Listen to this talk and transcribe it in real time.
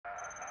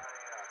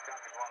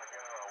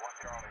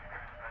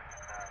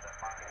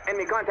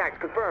Enemy contacts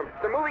confirmed.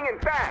 They're moving in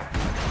fast.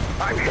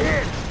 I'm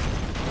hit!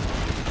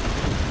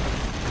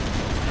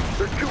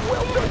 They're too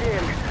well dug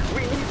in.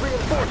 We need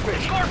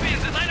reinforcements.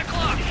 Scorpions at 9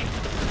 o'clock!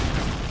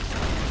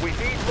 We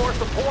need more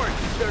support.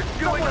 They're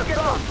doing us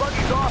up.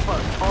 Buggies off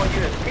us. All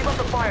units, keep up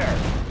the fire.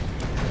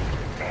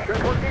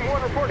 Transport Team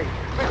 1 reporting.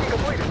 Mission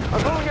completed.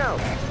 I'm pulling out.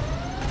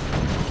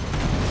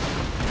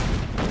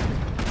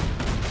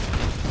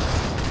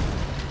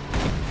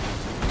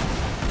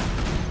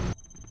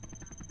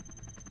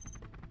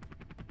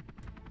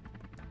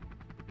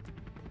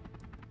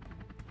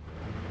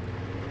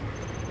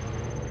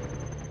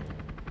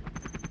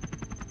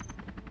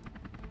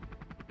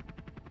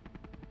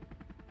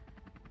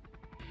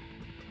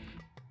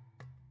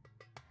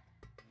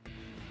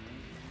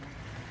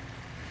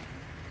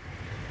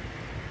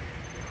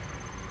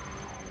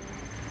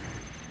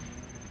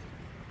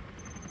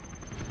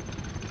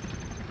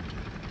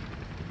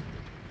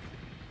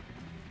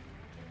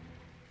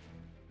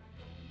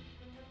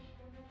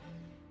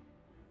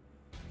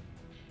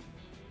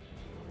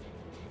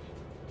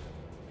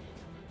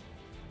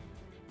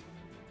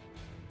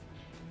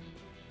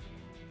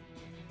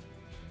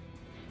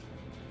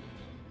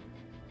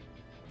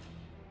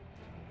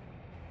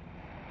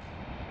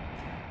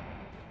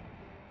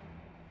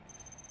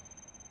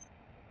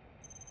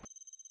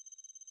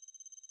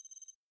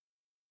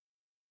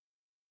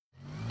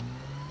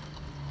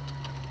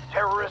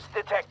 Terrorists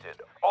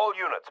detected. All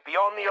units, be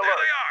on the alert. There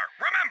they are!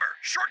 Remember,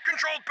 short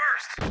controlled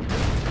bursts!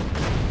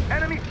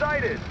 Enemy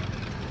sighted!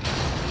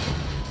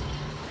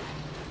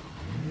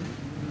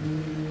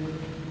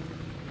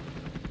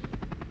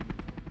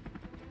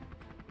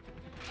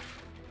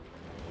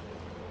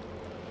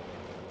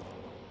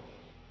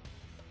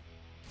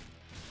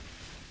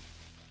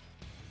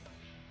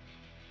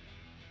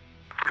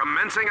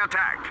 Commencing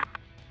attack.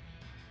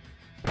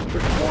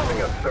 They're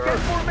swarming us, sir. Get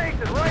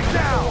formation right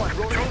now!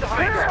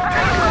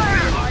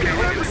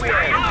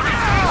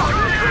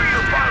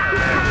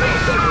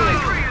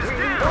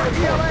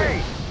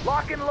 PLA!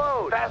 Lock and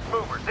load! Fast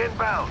movers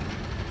inbound.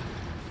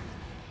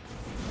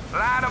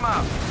 Light them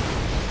up.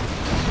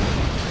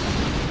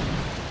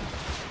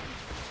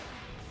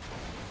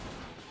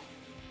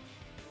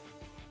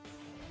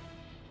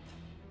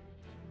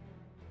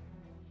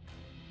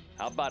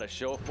 How about a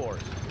show of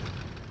force?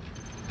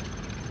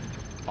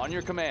 On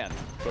your command.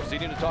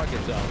 Proceeding to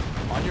target zone.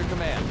 On your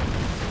command.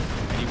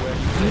 Anywhere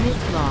you see.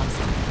 Unit lost.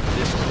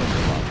 This will wake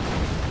them up.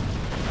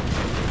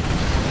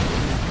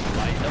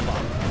 Light them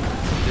up.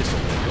 This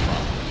will wake them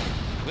up.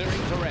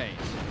 Clearing terrain.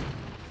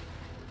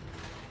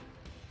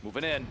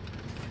 Moving in.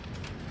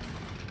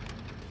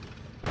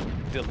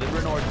 Deliver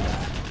an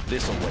ordnance.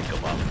 This will wake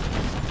them up.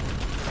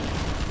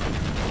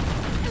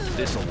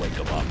 This will wake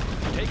them up.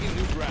 Taking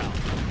new ground.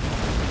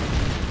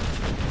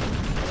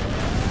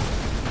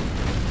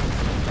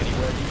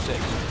 Anywhere you say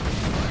so.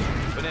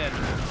 Moving in.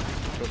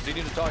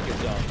 Proceeding to target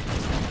zone.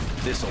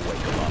 This'll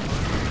wake them up.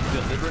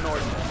 Deliver an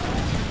ordnance.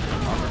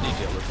 Armor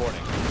detail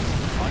reporting.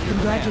 On your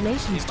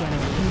Congratulations, command.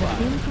 General. You have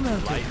been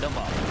promoted. Light them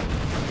up.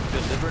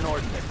 Deliver an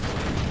ordnance.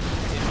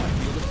 In my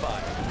field of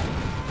fire.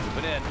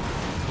 Moving in.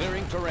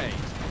 Clearing terrain.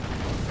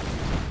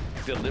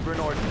 Deliver an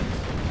ordnance.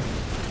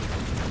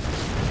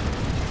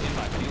 In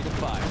my field of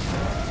fire.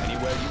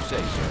 Anywhere you say,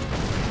 sir.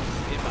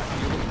 In my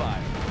field of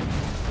fire.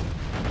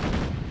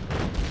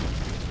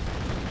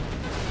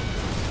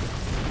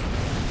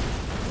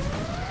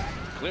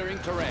 Clearing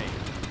terrain.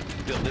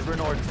 Deliver an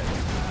ordnance.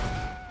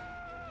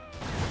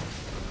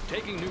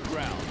 Taking new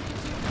ground.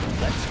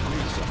 Let's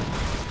grease them.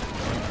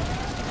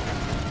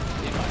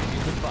 In my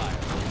field of fire.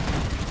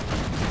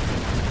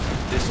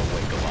 This'll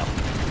wake them up.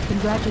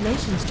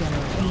 Congratulations,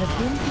 General. You have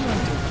been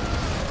promoted.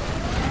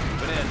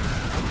 Put in.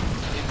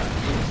 In my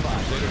field of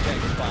fire. Crusader tank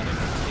responding.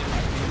 In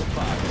my field of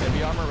fire.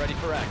 Heavy armor ready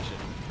for action.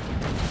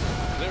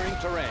 Clearing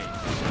terrain.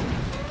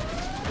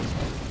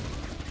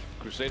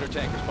 Crusader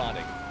tank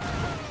responding.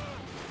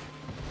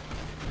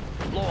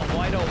 Blow them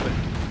wide open.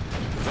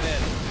 Put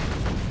in.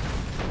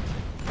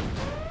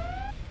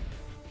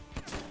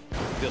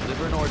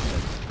 Deliver an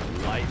ordnance.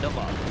 Light them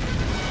up.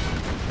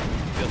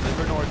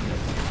 Deliver an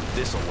ordnance.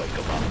 This'll wake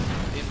them up.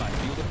 In my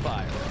field of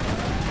fire.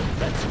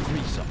 Let's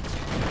grease them.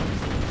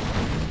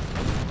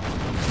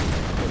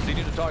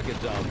 Proceeding to target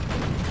zone.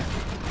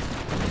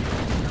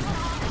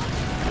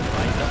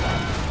 Light them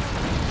up.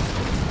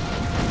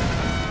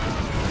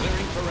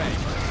 Clearing terrain.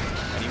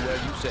 Anywhere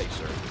you say,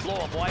 sir. Blow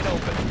them wide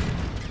open.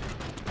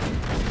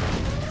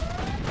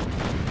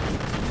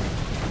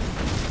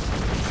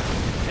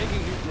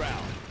 Taking new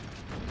ground.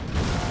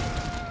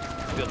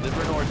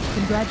 Deliver an ordnance.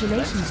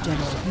 Congratulations,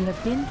 General. You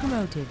have been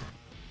promoted.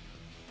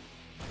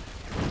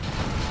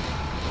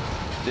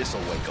 This'll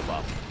wake them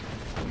up.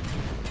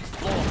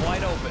 Blow them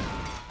wide open.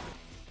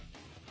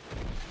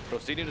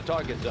 Proceeding to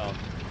target zone.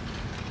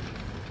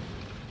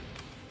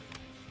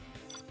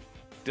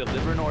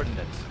 Deliver an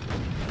ordnance.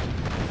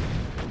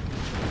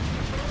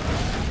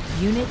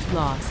 Unit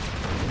lost.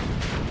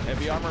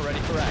 Heavy armor ready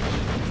for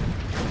action.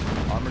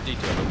 Armor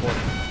detail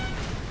reporting.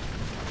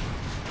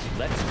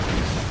 Let's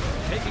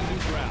taking new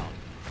ground.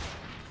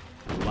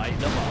 Light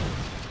them up.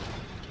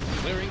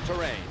 Clearing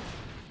terrain.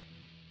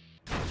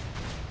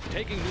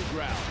 Taking new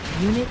ground.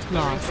 Unit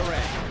Clearing lost.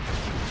 terrain.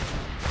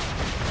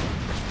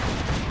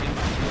 In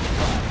my field of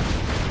fire.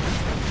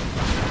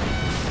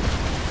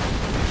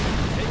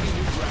 Taking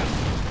new ground.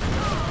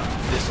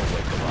 This'll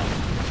wake them up.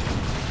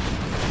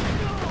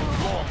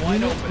 Blow 'em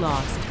wide Unit open.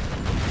 lost.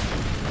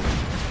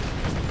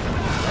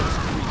 Let's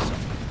grease 'em.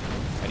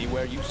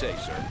 Anywhere you say,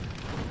 sir.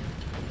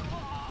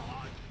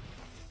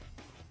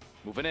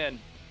 Moving in.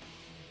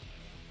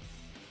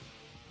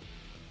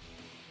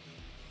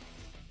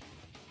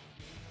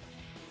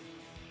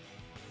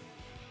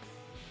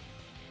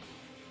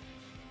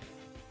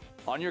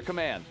 On your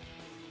command.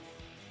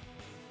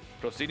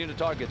 Proceeding to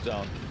target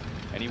zone.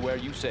 Anywhere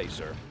you say,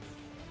 sir.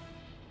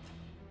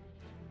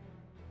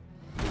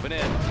 Moving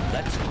in.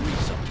 Let's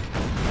grease them.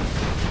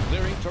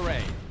 Clearing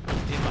terrain.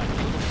 In my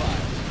field of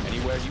fire.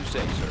 Anywhere you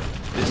say, sir.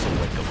 This'll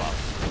wake them up.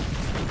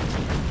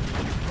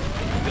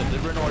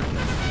 Delivering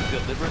ordnance.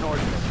 Delivering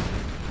ordnance.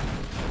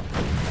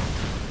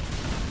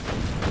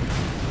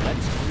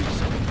 Let's grease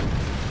them.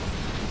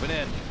 Moving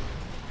in.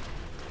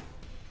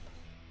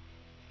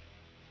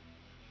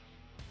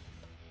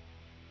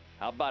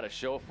 How about a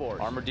show of force?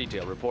 Armor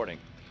detail reporting.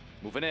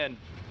 Moving in.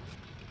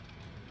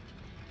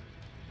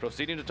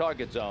 Proceeding to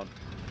target zone.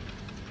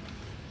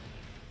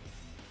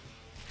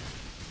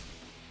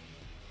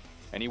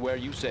 Anywhere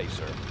you say,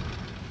 sir.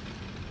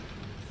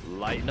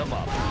 Lighten them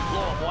up.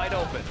 Blow them wide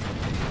open.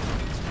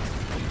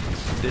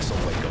 This'll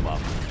wake them up.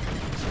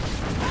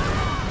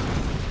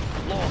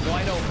 Blow them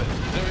wide open.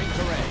 Clearing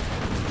terrain.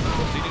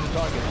 Proceeding to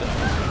target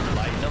zone.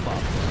 Lighten them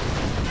up.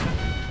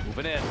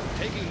 Moving in.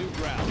 Taking new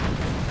ground.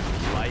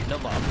 Lighten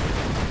them up.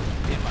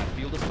 In my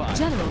field of fire.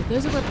 General,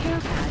 there's a repair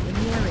pad in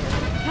the area.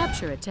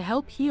 Capture it to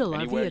help heal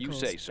our Anywhere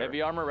vehicles. you say, sir.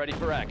 Heavy armor ready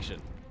for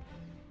action.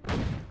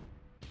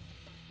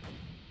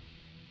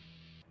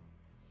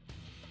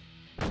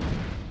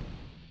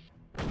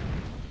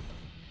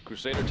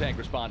 Crusader tank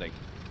responding.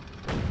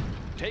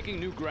 Taking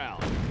new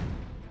ground.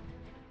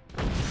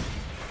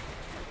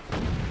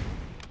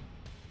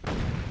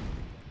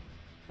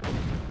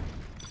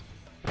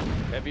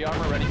 Heavy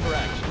armor ready for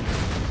action.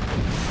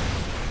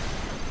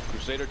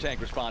 Crusader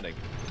tank responding.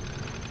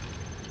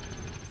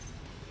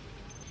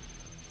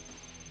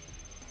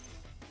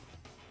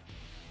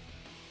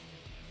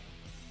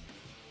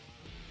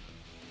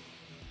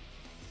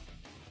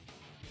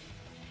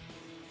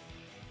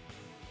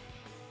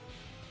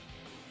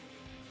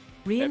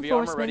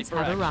 Reinforcements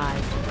have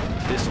arrived.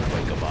 This'll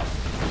wake them up.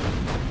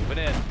 Moving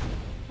in.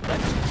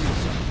 Let's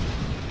grease them.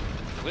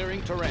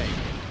 Clearing terrain.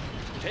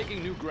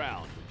 Taking new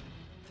ground.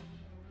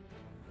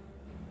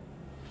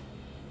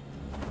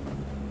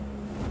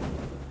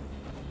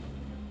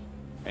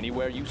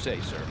 Anywhere you say,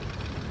 sir.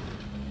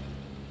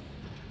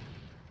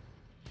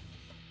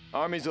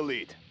 Army's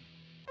elite.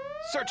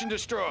 Search and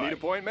destroy. Need a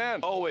point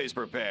man? Always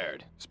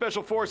prepared.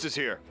 Special forces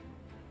here.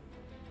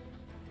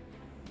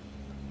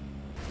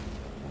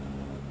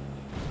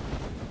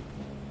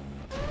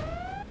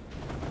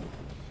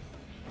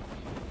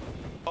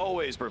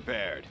 Always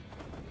prepared.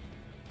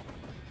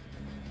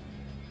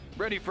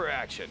 Ready for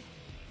action.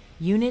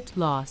 Unit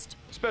lost.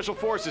 Special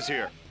forces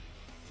here.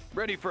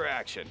 Ready for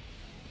action.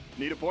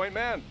 Need a point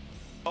man?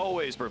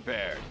 Always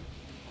prepared.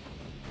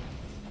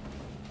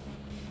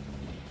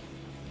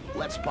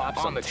 Let's pop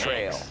On some the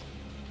trail. tanks.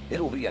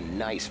 It'll be a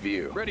nice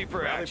view. Ready for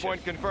Rally action.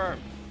 point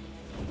confirmed.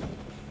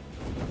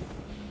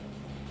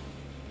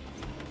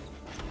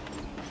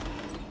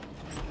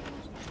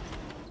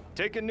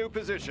 Taking new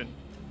position.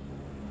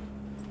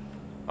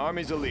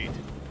 Army's elite.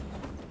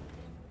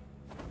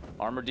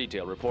 Armor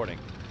detail reporting.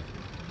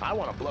 I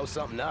want to blow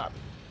something up.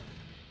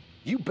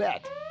 You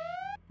bet.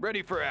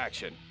 Ready for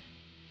action.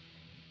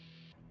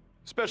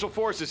 Special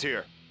forces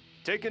here.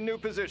 Taking new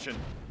position.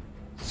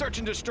 Search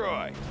and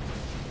destroy.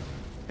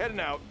 Heading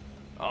out.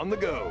 On the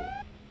go.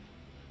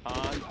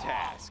 On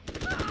task.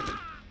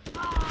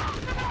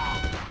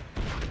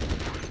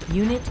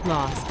 Unit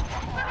lost.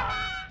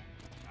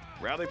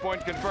 Rally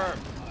point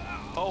confirmed.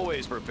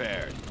 Always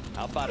prepared.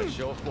 How about a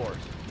show of force?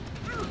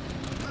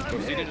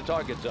 Proceeding to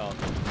target zone.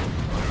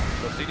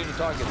 Proceeding to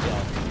target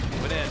zone.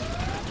 Moving in.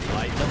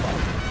 Lighten them up.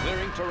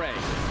 Clearing terrain.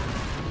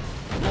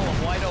 Blow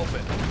them wide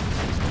open.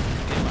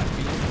 In my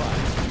field of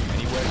fire.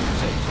 Anywhere you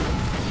say,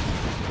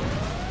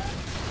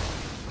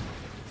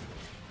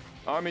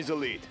 sir. Army's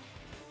elite.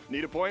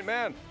 Need a point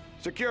man?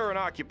 Secure and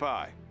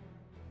occupy.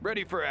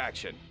 Ready for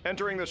action.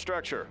 Entering the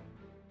structure.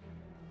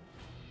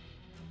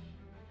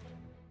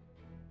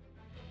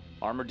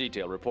 Armor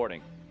detail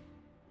reporting.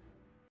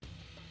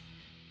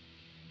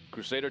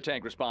 Crusader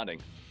tank responding.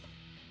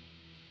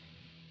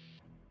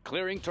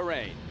 Clearing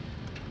terrain.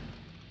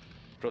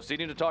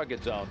 Proceeding to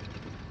target zone.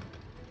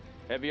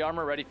 Heavy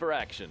armor ready for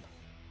action.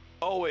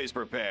 Always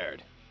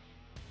prepared.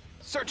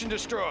 Search and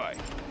destroy.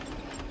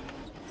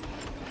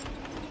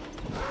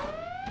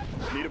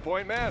 Need a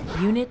point man?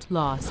 Unit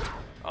lost.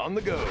 On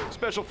the go.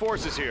 Special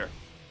forces here.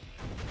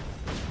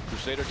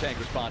 Crusader tank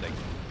responding.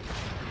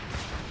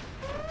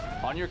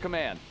 On your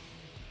command.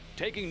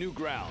 Taking new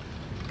ground.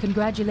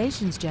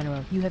 Congratulations,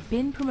 General. You have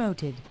been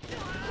promoted.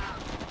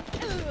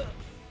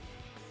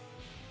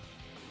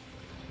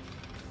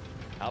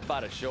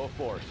 about a show of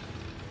force?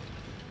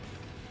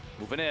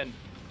 Moving in.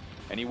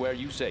 Anywhere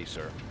you say,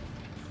 sir.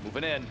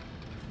 Moving in.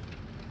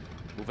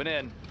 Moving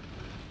in.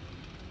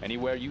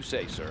 Anywhere you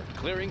say, sir.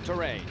 Clearing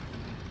terrain.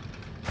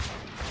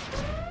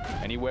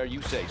 Anywhere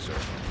you say, sir.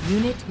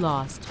 Unit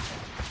lost.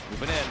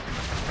 Moving in.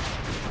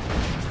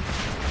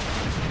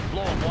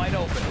 Blow them wide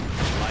open.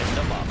 Lighten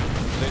them up.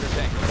 Crusader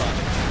tank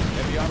responding.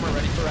 Heavy armor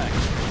ready for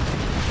action.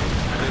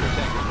 Crusader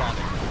tank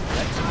responding.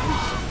 Let's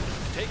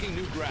move. Taking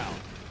new ground.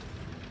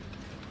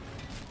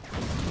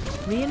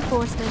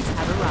 Reinforcements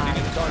have arrived.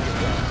 Taking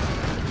target zone.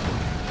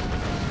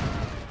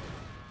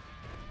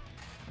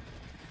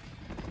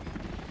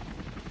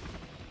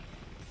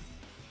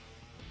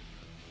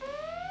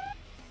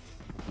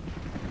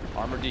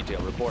 Armor detail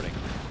reporting.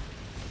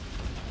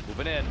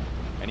 Moving in.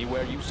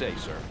 Anywhere you say,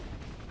 sir.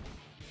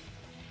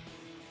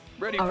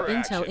 Ready Our for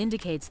intel action.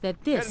 indicates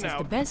that this Heading is the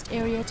out. best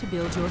area to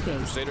build your base.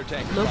 Crusader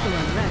tank Local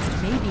responding.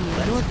 unrest may be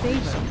in your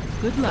favor.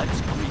 Good luck.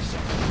 Let's grease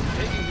them.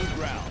 Taking new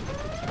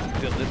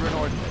ground. Delivering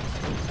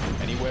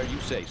ordnance. Anywhere you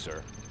say,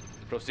 sir.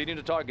 Proceeding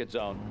to target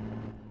zone.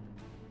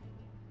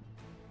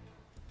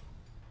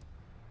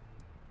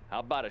 How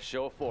about a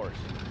show of force?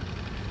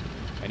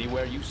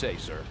 Anywhere you say,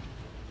 sir.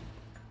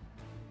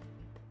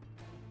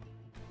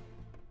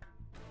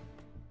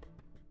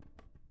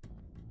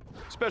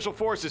 Special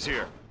forces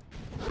here.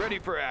 Ready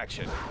for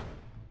action.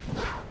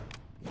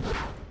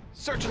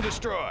 Search and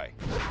destroy.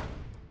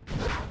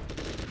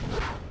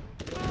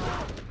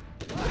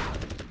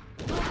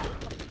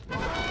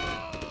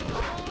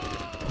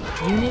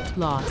 Unit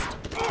lost.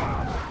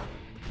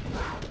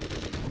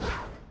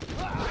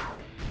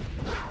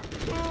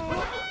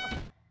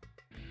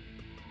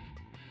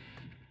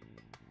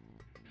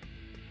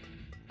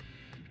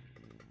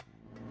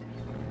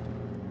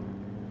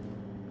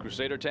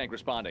 Crusader tank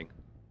responding.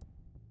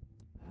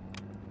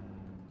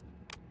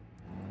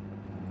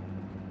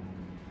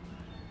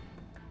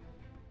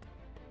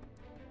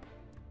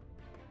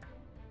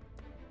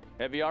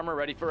 Heavy armor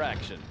ready for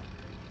action.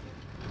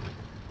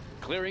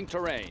 Clearing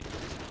terrain.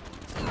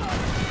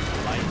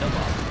 Light them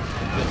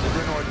up.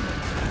 Delivering ordnance.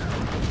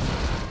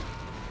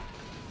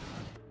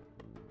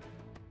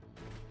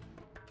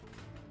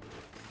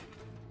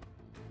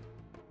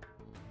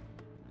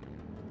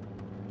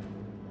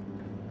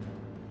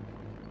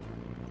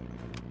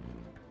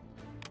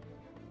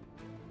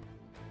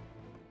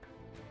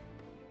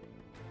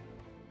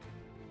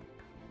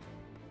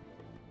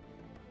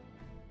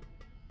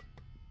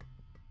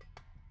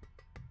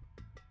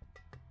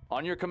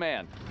 On your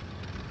command.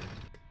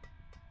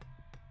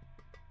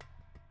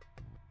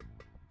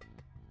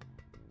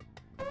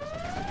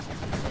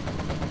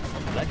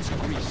 Let's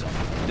grease them.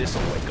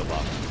 This'll wake them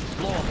up.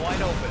 Blow them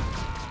wide open.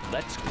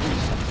 Let's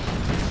grease them.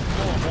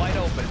 Blow them wide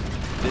open.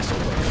 This'll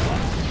wake them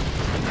up.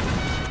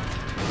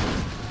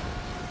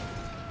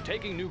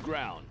 Taking new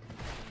ground.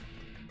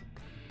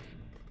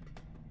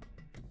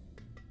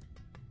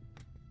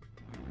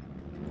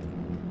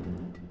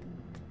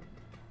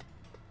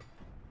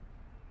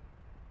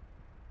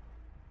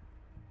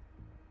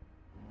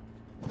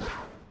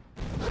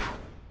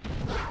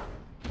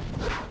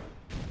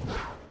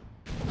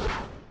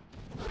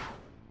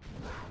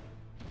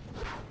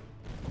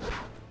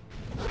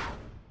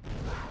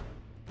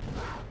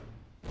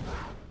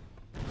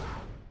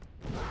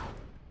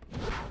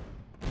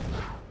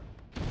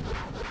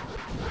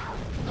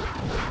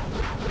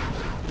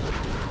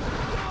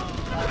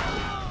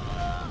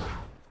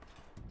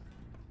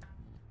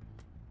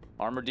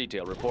 Armor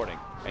detail reporting.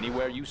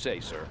 Anywhere you say,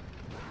 sir.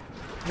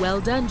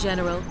 Well done,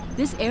 General.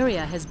 This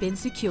area has been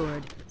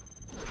secured.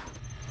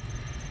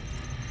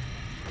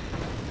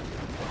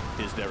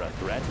 Is there a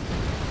threat?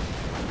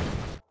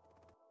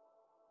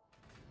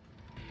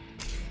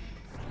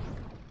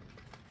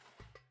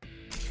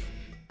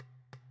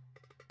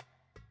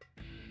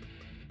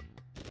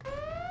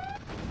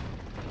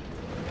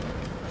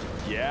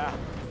 Yeah?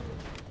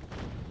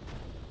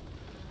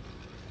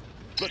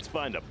 Let's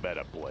find a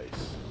better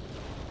place.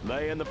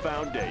 Laying the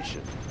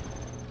foundation.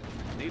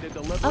 Need a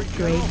delivery.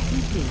 Upgrade Joe?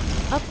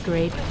 complete.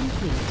 Upgrade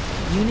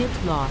complete.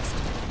 Unit lost.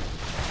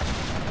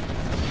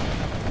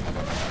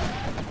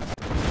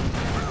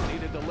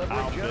 Need a delivery.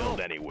 I'll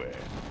build anywhere.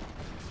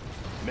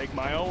 Make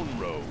my own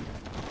road.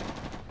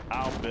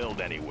 I'll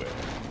build anywhere.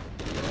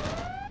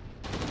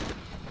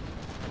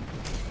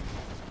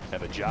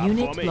 Have a job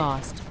Unit for me?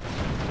 lost.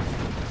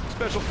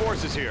 Special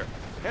forces here.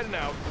 Heading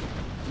out.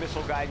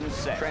 Missile guidance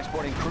set.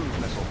 Transporting cruise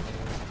missile.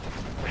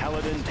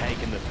 Paladin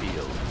tank in the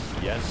field.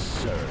 Yes,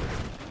 sir.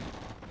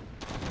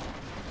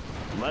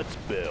 Let's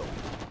build.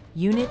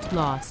 Unit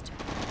lost.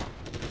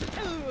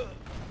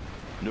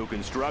 New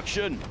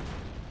construction?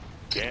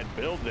 Can't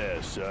build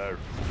this, sir.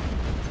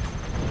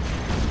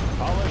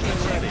 Polished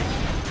and ready.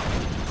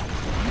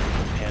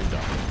 Hand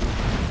up.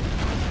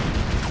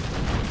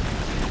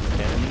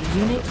 Enemies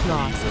Unit of the free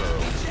lost.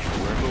 world.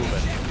 We're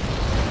moving.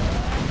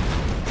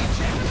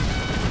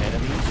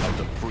 Enemies of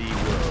the free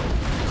world.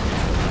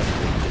 It's the right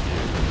thing to do.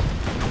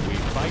 We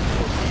fight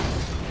for peace.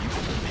 You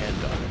can depend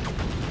on it.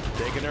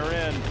 Taking her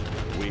in.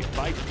 We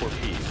fight for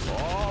peace.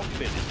 All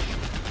finished.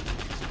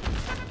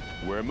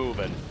 We're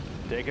moving.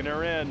 Taking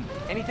her in.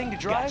 Anything to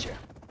drive? Gotcha.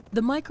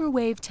 The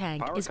microwave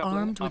tank Power is coupling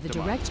armed with a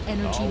optimized. direct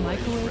energy Always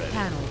microwave ready.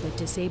 panel that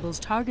disables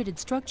targeted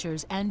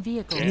structures and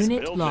vehicles. Can't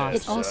Unit build lost.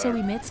 this, It also sir.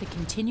 emits a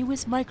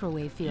continuous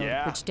microwave field,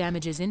 Yeah. which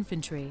damages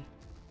infantry.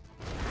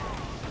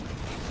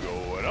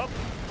 Going up.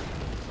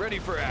 Ready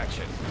for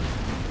action.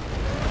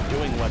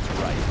 Doing what's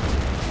right.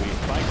 We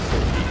fight for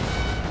peace.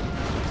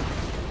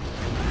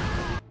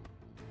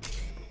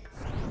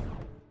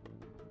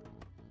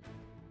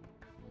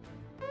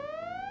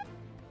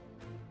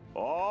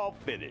 All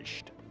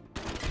finished.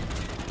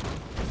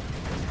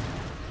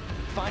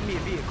 Find me a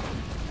vehicle.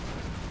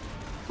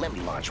 Let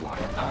me launch one,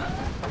 huh?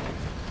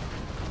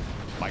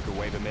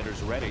 Microwave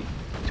emitters ready.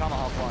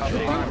 Tomahawk The launcher.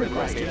 Bunker armed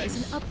Buster and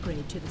is an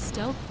upgrade to the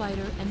Stealth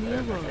Fighter and the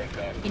Aurora.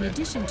 In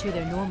addition to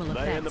their normal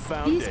Laying the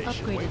effects, these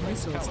foundation. upgraded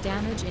missiles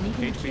damage and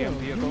even kill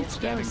units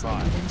garrisoned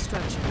by. within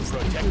structures,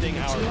 Protecting including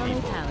the our GRA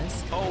people.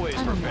 Palace, Always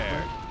Tunnel prepared.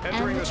 Network,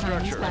 Entering and the the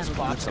Chinese structure. battle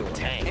Spot group. some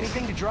tanks.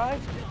 Anything to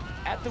drive?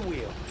 At the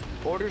wheel.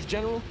 Orders,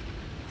 General?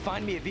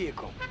 Find me a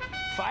vehicle.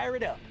 Fire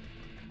it up.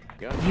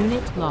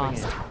 Unit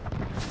lost.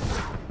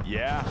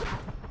 Yeah.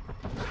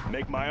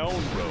 Make my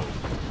own road.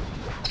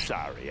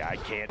 Sorry, I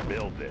can't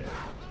build there.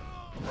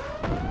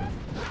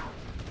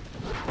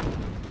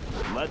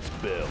 Let's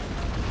build.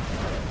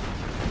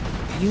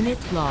 Unit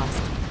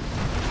lost.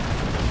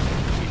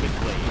 Keep it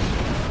clean.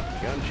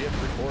 Gunship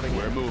reporting.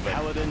 We're moving.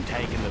 Paladin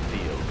tank in the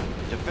field.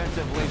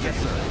 Defensive link. Yes,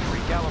 sir.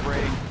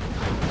 Recalibrating.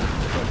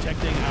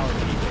 Protecting our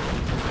people.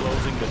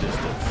 Closing the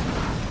distance.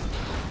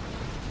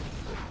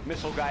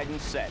 Missile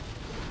guidance set.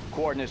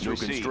 Coordinates New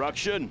received.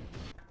 construction.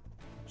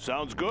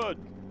 Sounds good.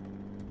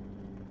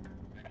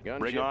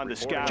 Bring on the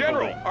scaffolding.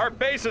 General, our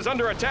base is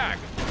under attack.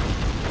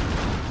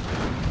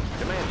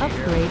 Command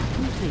here. Upgrade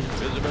complete.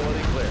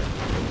 Visibility clear.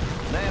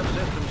 Nav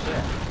system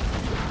set.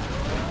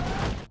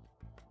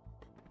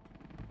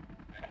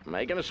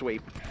 Making a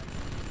sweep.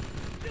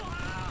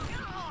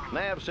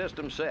 Nav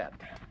system set.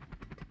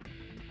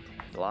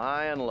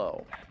 High and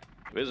low.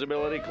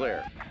 Visibility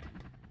clear.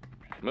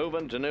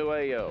 Moving to new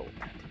AO.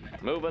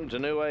 Moving to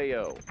new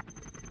AO.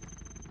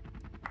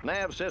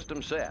 Nav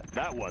system set.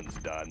 That one's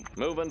done.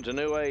 Moving to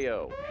new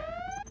AO.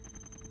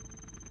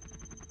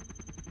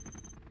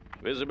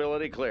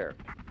 Visibility clear.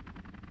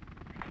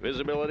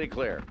 Visibility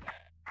clear.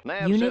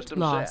 Nav Unit system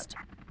lost. set.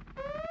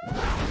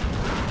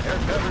 Air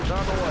cover's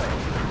on the way.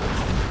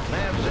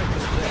 Nav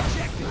system set.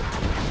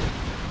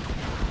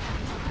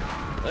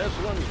 This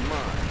one's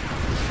mine.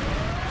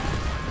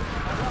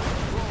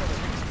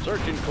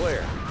 Search and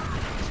clear.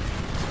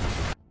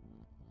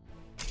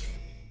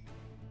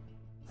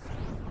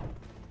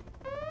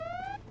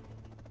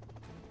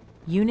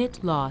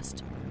 Unit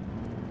lost.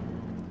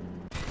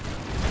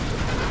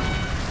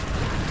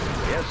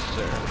 Yes,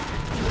 sir.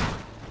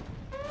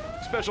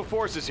 Special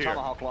forces here.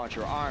 Tomahawk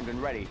launcher armed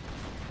and ready.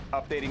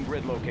 Updating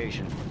grid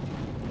location.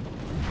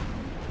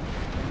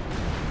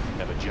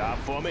 Have a job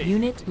for me?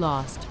 Unit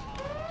lost.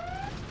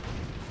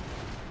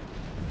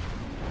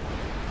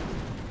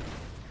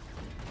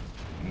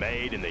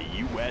 Made in the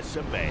U.S.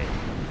 of A.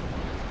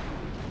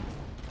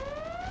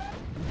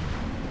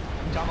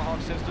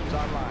 Tomahawk systems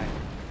online.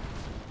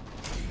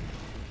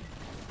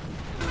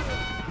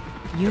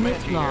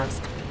 Unit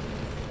lost.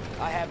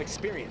 I have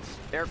experience.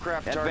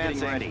 Aircraft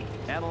Advancing. targeting ready.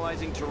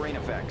 Analyzing terrain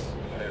effects.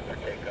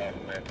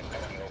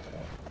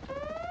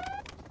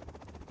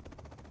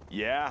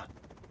 Yeah?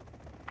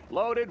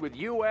 Loaded with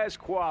U.S.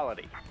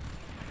 quality.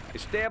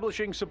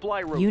 Establishing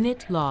supply route.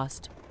 Unit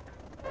lost.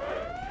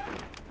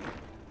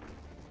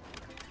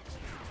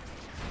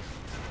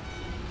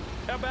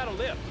 How about a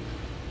lift?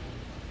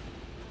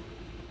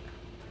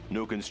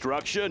 New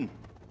construction?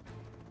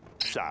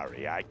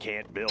 Sorry, I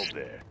can't build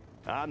there.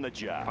 On the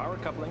job. Power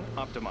coupling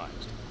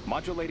optimized.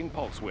 Modulating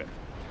pulse width.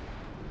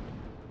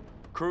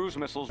 Cruise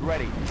missiles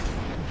ready.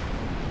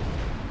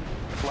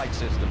 Flight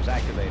systems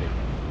activated.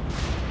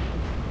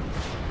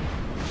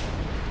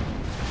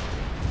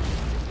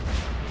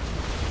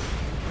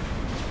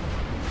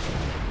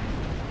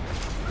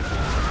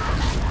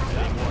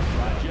 Any more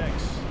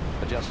projects?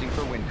 Adjusting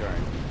for wind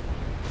current.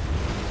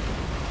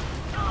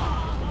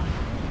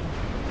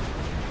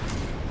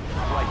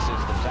 Flight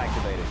systems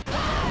activated.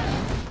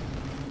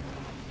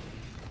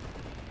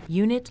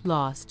 Unit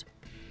lost.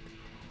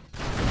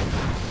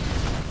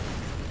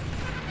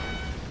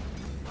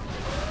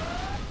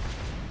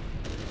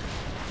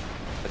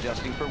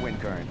 Adjusting for wind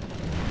current.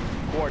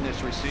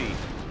 Coordinates received.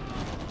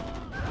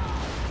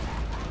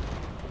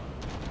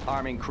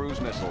 Arming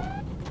cruise missile.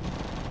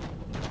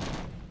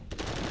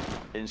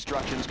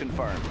 Instructions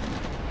confirmed.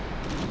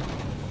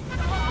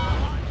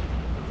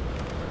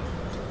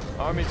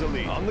 Army's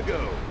elite. On the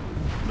go.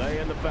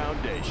 Laying the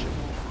foundation.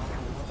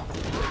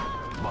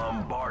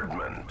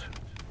 Bombardment.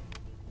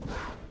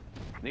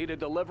 Need a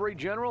delivery,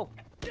 General?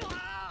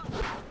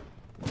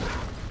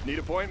 Need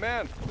a point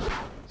man?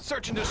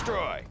 Search and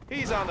destroy.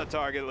 He's on the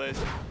target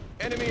list.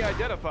 Enemy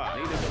identified.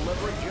 Need a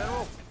delivery,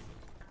 General?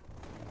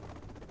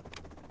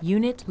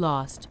 Unit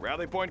lost.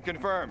 Rally point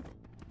confirmed.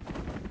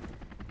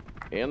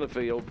 In the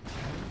field.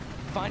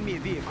 Find me a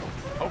vehicle.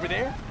 Over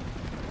there?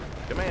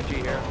 Comanche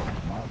here.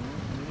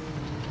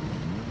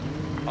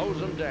 Hose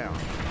them down.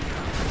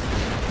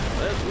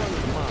 This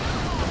one's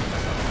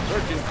mine.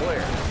 Search and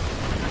clear.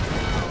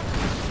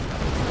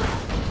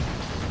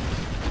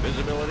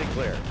 Visibility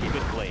clear. Keep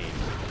it clean.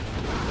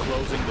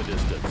 Closing the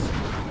distance.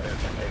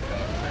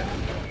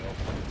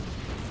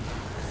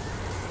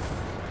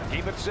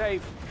 Keep it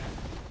safe.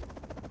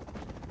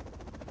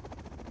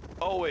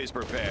 Always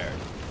prepared.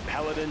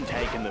 Paladin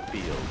tank in the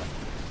field.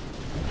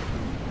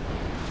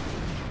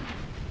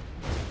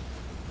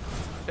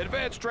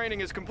 Advanced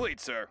training is complete,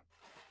 sir.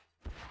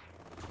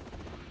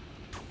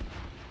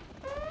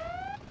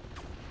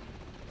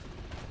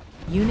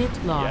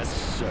 Unit lost.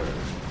 Yes, sir.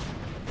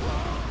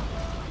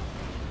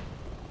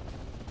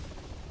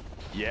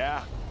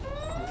 Yeah.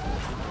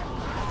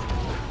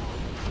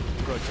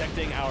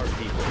 Protecting our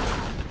people.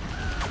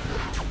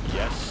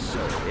 Yes,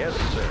 sir. Yes,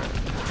 sir.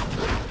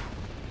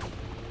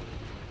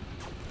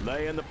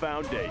 Laying the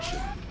foundation.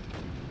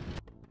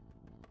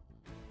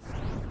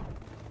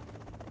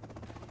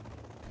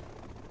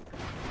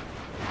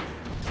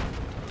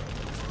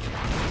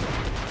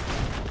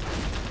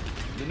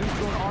 The new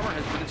drone armor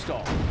has been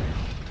installed.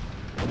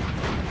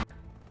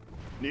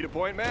 Need a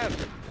point man?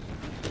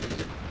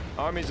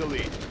 Army's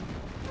elite.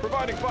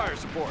 Providing fire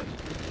support.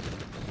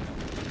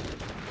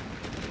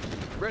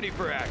 Ready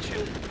for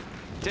action.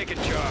 Taking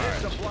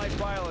charge. Supply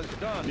file is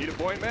done. Need a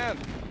point man?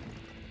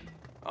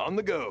 On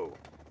the go.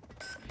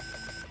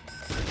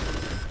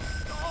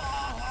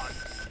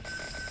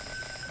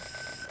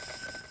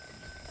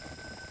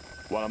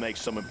 Want to make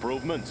some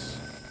improvements?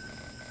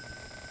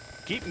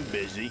 Keep them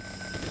busy.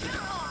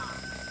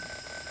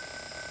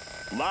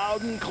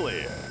 Loud and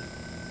clear.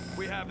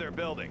 We have their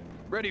building.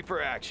 Ready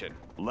for action.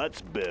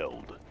 Let's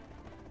build.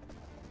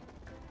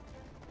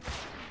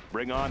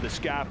 Bring on the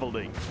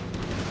scaffolding.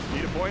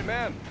 Need a point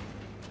man?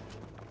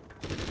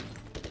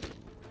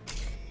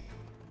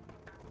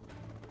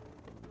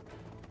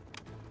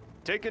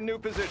 Taking new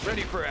position.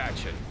 Ready for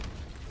action.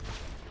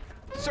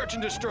 Search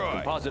and destroy.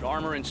 Composite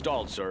armor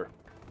installed, sir.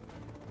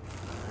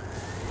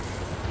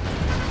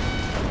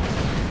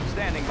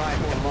 Standing by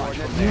for launch.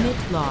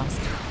 Unit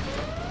lost.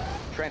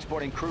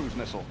 Transporting cruise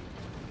missile.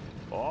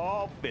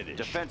 All finished.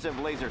 Defensive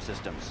laser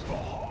systems.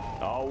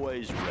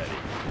 Always ready.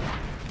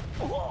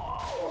 Going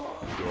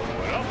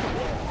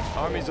up.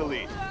 Army's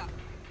elite.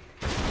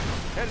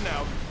 Heading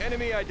out.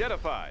 Enemy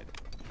identified.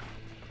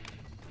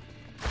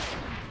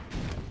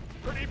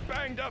 Pretty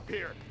banged up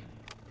here.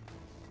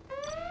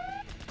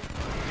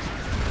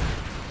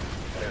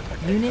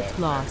 Unit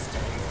lost.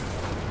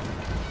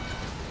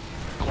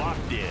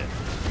 Clocked in.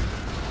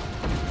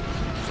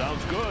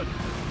 Sounds good.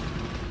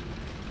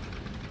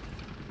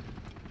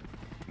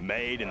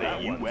 Made in the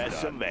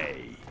US of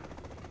A.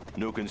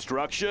 New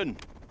construction?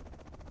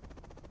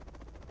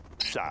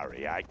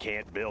 Sorry, I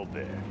can't build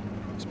there.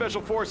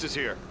 Special forces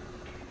here.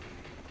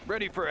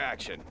 Ready for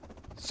action.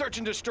 Search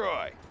and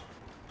destroy.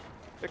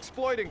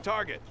 Exploiting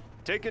target.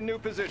 Taking new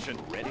position.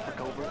 Ready for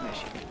covert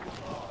mission.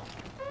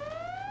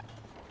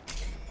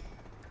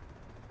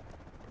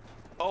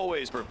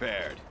 Always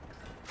prepared.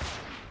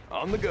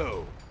 On the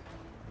go.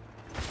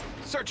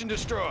 Search and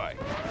destroy.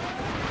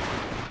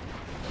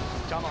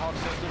 Tomahawk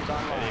systems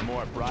online. Any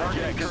more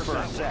Target projects?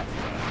 confirmed. Set.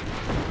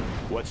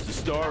 What's the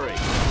story?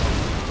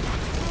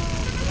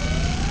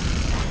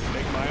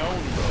 Make my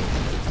own road.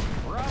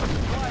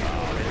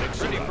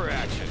 Ready for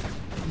action.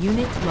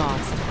 Unit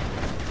lost.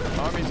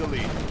 Army's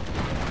elite.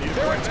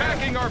 They're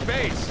attacking our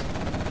base.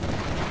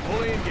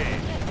 Fully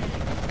engaged.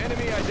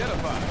 Enemy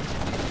identified.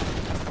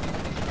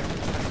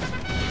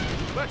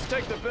 Let's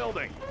take the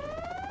building.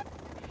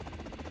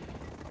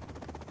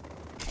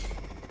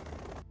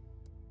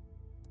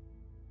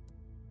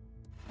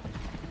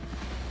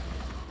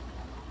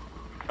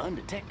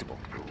 Undetectable.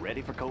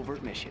 Ready for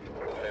covert mission.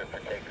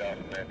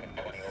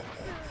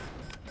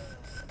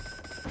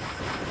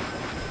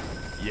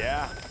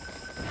 Yeah?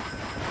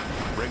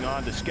 Bring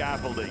on the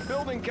scaffolding.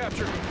 Building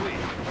capture complete.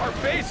 Our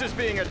base is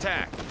being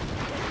attacked.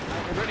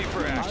 Ready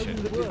for action.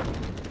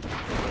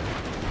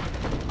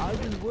 I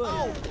will work.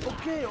 Oh,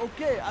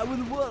 okay, I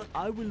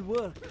will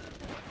work.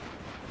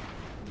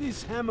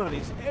 This hammer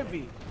is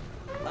heavy.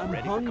 I'm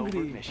Ready for covert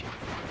hungry. mission.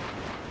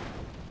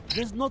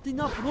 There's not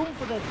enough room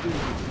for that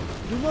building.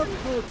 Do not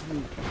hurt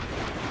me.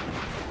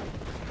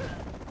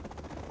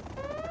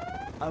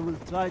 I will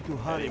try to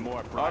hurry. Any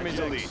more Army's projects?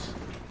 elite.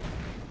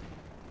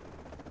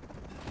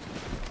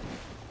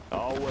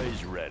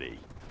 Always ready.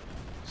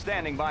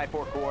 Standing by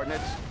for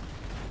coordinates.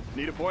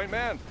 Need a point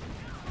man?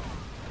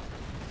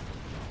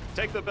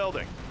 Take the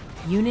building.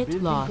 Unit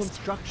Building lost.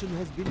 construction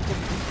has been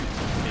completed.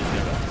 Is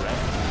there a threat?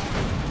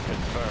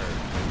 Confirmed.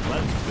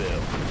 Let's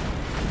build.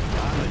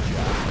 On the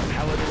job.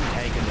 Paladin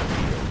tank in the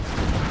field.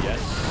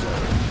 Yes, sir.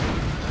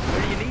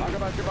 What do you need? Talk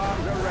about your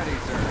bombs are ready,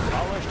 sir.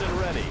 Polished and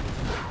ready.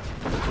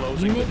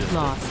 Closing the Unit distance.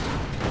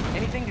 lost.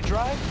 Anything to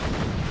drive?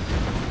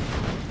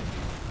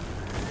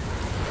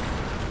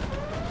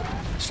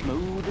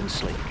 Smooth and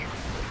sleek.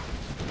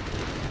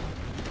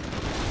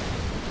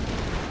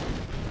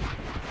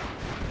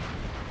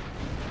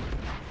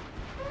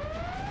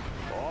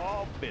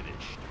 All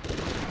finished.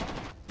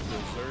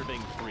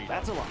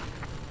 That's a lot.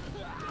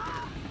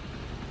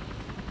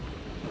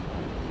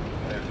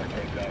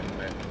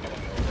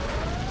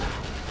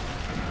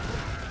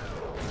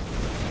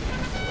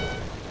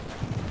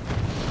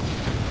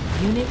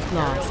 Unit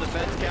Aerial lost.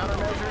 defense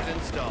countermeasures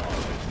installed.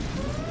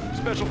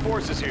 Special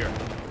forces here.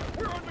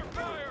 We're under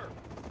fire!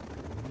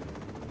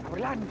 Our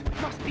land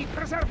must be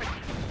preserved.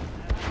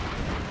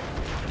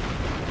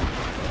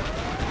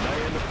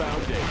 Laying the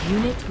foundation.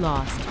 Unit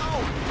lost.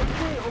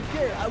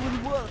 Okay, I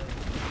will work.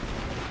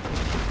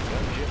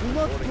 Do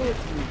not hurt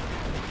me.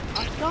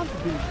 I can't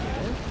build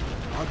there.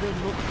 Are there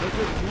not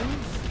better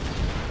tools?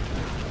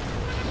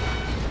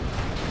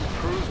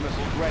 Cruise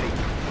missiles ready.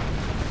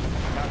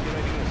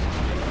 Calculating this.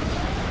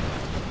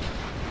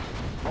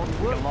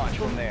 We can launch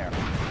from there.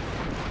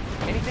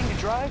 Anything to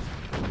drive?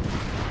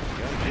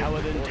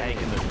 Paladin tank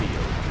in the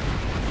field.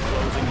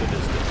 Closing the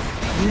distance.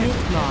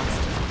 Unit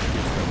lost.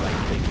 It's the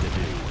right thing to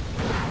do.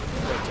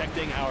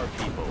 Protecting our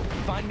people.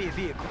 Find me a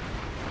vehicle.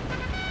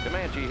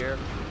 Comanche here.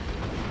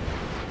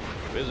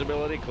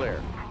 Visibility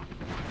clear.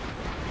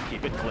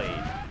 Keep it clean.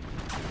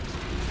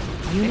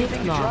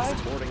 Unit lost.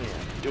 Reporting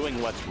in.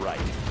 Doing what's right.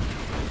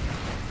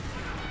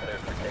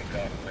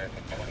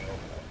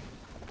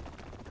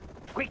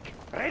 Quick,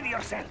 ready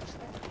yourselves.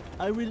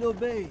 I will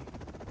obey.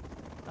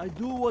 I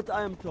do what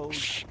I am told.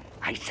 Shh,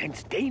 I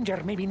sense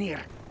danger may be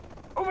near.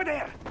 Over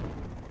there.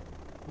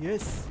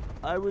 Yes,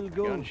 I will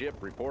go. Gunship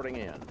reporting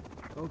in.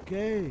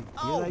 Okay,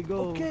 here I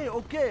go.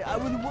 Okay, I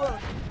will work.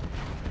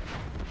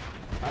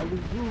 I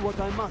will do what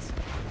I must.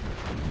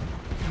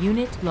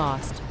 Unit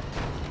lost.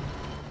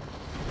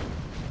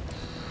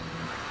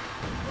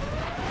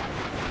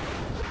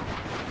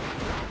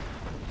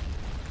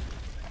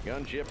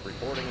 Gunship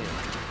reporting in.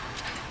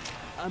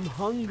 I'm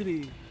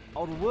hungry.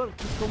 Our work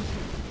is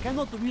complete.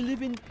 Cannot we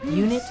live in peace?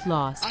 Unit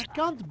lost. I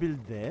can't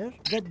build there.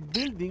 That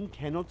building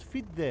cannot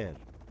fit there.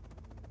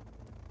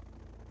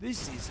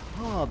 This is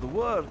hard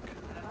work.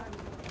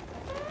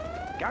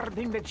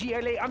 Guarding the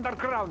GLA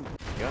underground.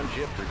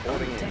 Gunship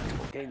reporting in.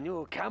 The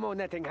new camo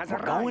netting has We're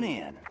arrived. going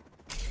in.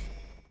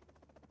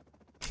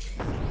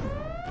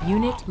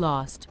 Unit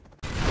lost.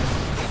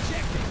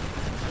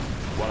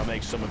 Want to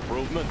make some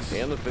improvements?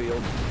 In the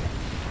field.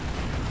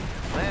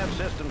 Nav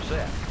system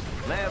set.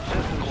 Nav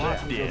system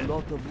set. This is a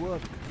lot of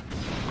work.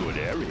 Good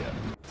area.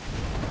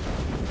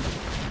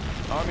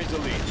 Army to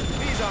lead.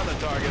 He's on the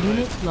target Unit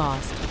list.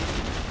 lost.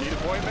 Need a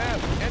point map.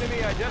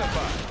 Enemy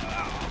identified.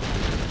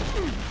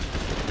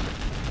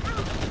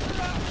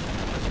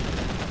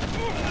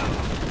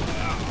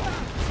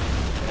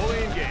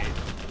 Fully engaged.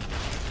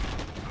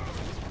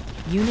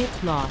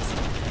 Unit lost.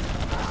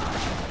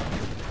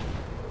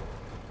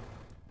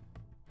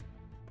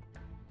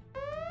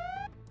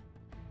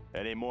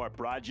 Any more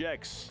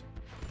projects?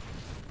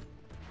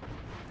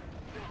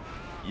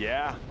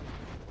 Yeah?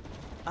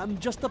 I'm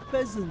just a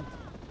peasant.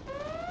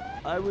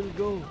 I will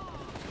go.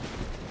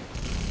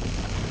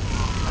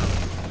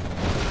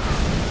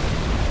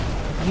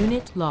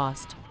 Unit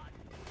lost.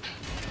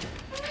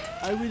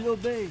 I will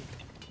obey.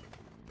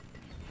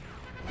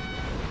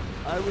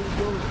 I will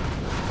go.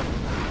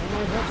 And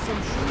I have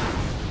some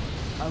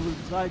shoes. I will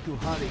try to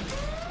hurry.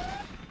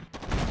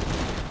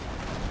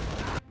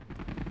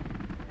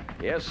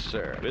 Yes,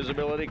 sir.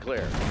 Visibility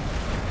clear.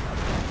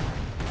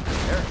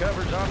 Air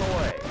cover's on the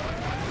way.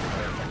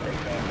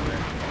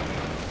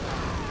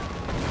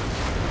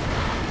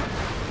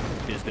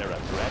 Is there a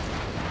threat?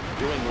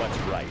 Doing what's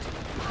right.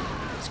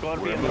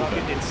 Scorpion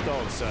rocket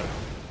installed, sir.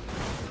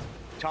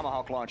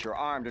 Tomahawk launcher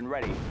armed and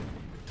ready.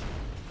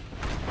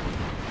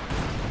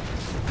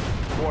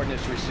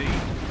 Coordinates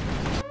received.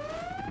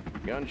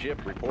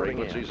 Gunship reporting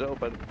in. Frequencies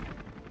open.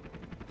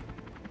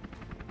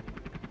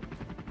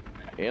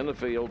 In the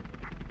field.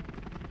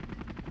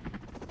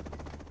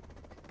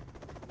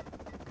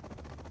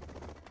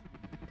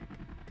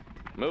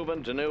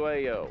 Moving to new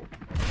AO.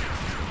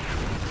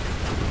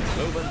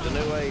 Moving to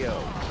new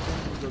AO.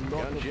 There's a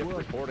lot of Gunship work.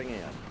 reporting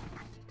in.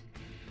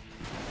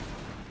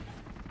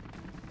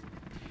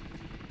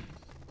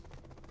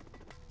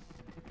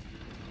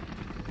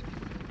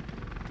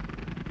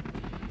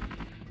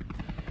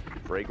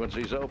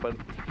 Frequencies open.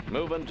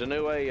 Moving to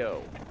new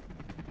AO.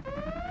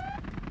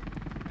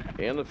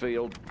 In the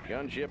field.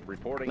 Gunship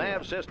reporting in.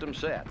 Nav system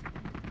set.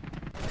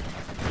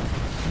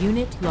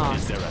 Unit Is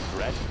lost. there a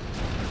threat?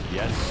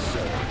 Yes,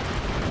 sir.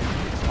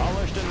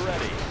 Polished and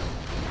ready.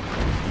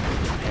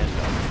 Depend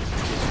on it.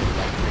 It's the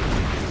right thing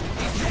to do.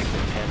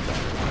 Depend on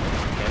it.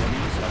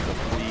 Enemies of the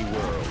free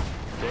world.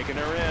 Taking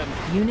her in.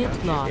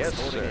 Unit lost. Yes,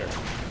 sir.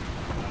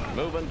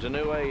 Moving to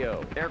new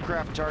AO.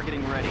 Aircraft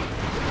targeting ready.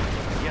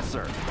 Yes,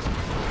 sir.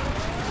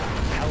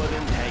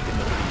 Paladin tank in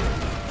the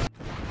field.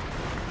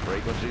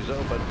 Frequencies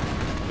open.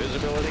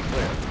 Visibility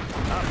clear.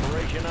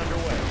 Operation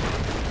underway.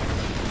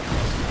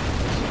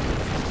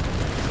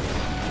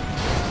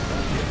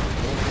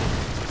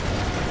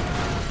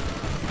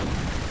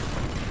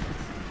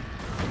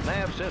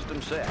 Nav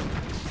system set.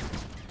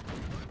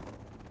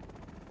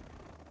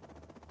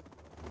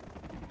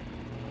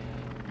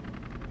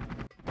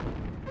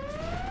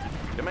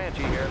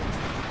 Comanche here.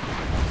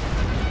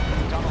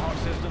 Tomahawk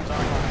systems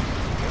online.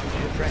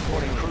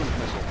 Transporting cruise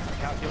missile.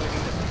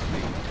 Calculating distance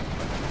speed.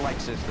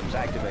 Flight systems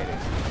activated.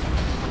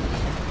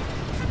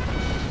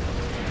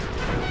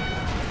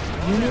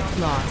 Unit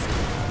lost.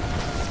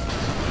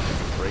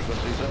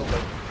 Frequencies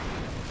open.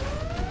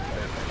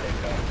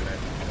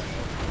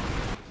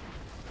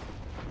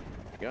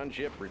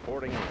 Gunship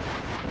reporting in.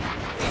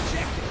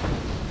 Ejected.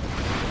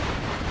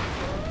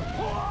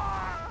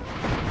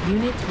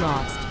 Unit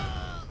lost.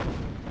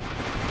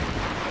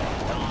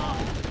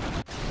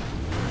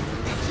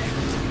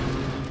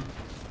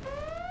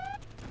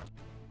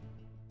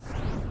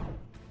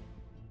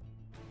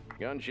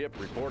 Gunship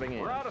reporting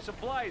in. We're out of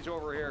supplies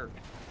over here.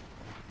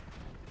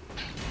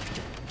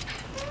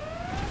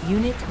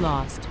 Unit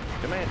lost.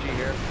 Comanche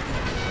here.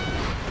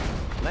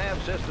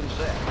 Nav system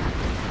set.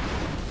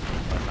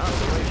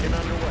 Operation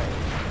underway.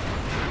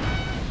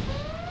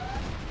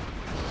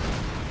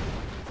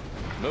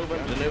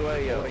 Moving to new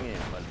AO.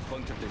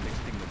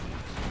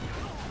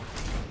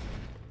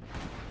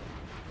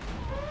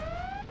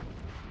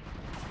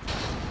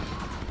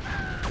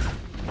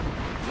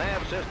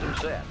 Nav system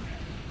set.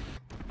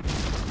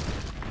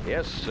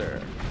 Yes,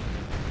 sir.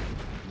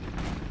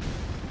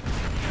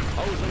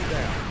 Hosing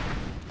down.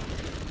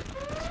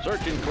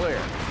 Search and clear.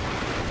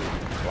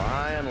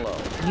 Flying low.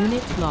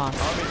 Unit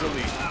lost. Army's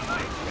elite.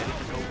 Ready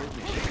for covert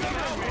mission.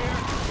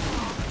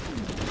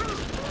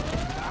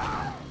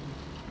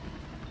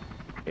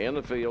 In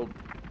the field.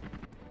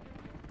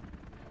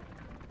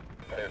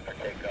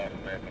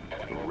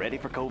 Ready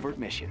for covert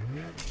mission.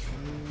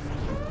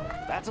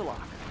 That's a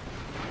lock.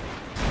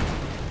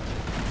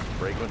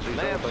 Frequencies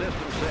nav open.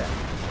 System set.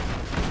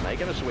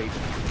 Making a sweep.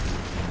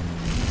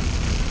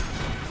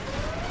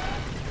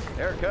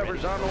 Air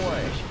cover's on the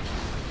way.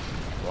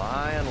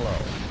 Flying low.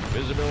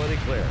 Visibility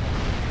clear.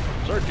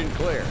 Search and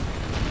clear.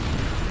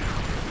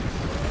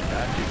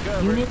 Got you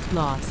covered. Unit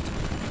lost.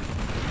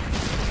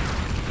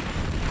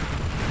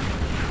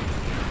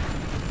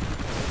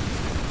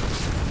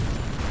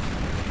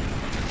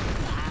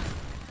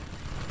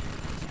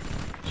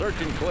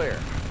 Search and clear.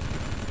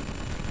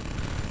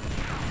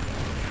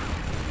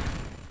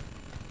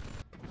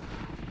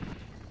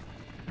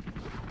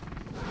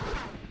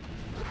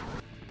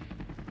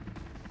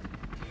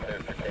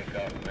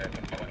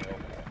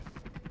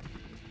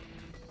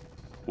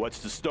 What's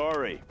the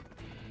story?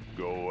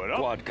 Going up?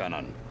 Quad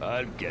cannon.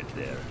 I'll get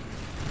there.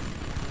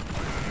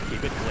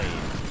 Keep it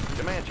clean.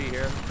 Comanche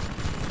here.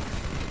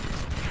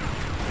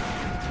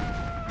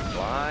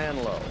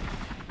 Flying low.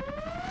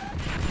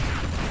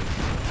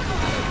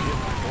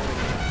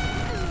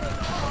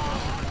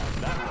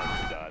 That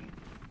one's done.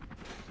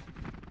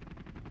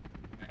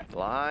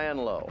 Flying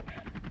low.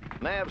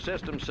 Nav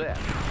system set.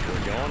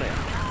 We're going in.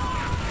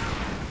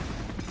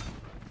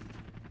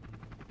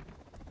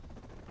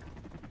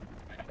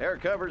 Air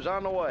cover's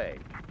on the way.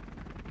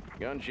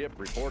 Gunship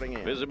reporting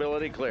in.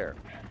 Visibility clear.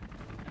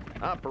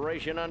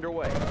 Operation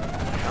underway.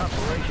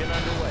 Operation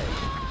underway.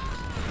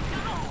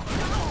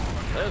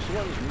 This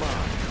one's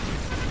mine.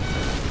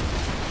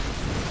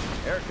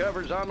 Air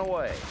cover's on the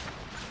way.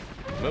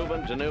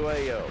 Moving to new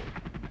AO.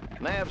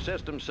 Nav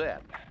system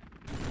set.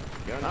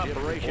 Gunship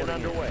operation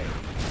underway.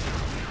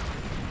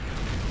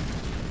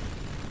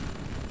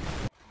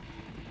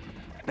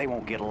 They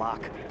won't get a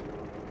lock.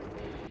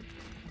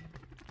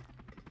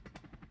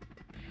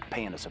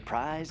 Paying a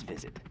surprise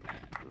visit.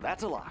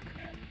 That's a lock.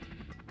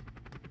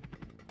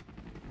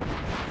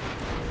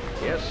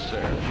 Yes, sir.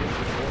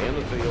 In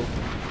the field.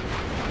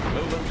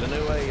 Moving to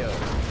new AO.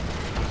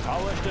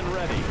 Polished and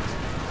ready.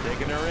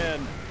 Taking her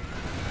in.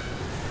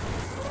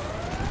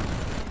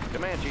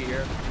 Comanche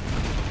here.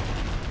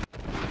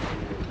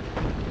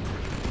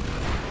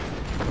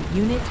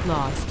 Unit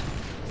lost.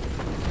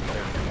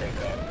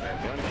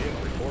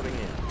 Gunship reporting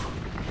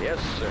in. Yes,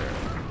 sir.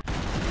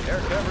 Air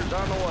cover's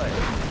on the way.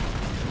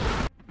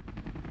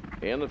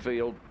 In the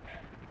field.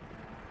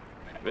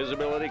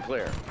 Visibility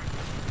clear.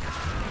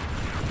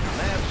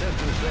 Nav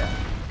system set.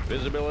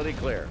 Visibility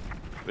clear.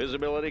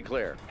 Visibility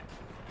clear.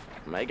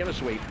 Making a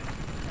sweep.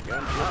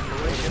 Gunship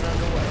operation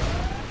underway.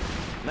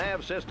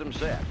 Nav system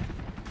set.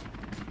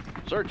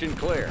 Search and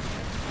clear.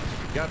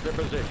 Got their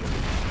position.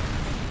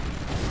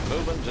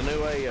 Moving to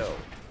new AO.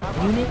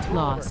 Unit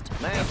lost.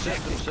 Nav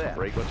system set.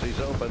 Frequencies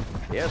open.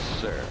 Yes,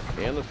 sir.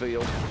 In the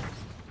field.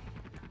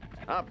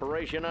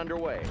 Operation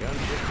underway.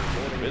 Gunship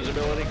reporting.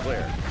 Visibility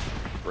clear.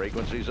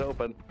 Frequencies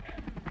open.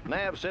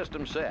 Nav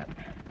system set.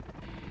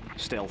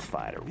 Stealth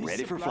fighter, This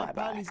ready for supply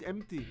pile flyby. is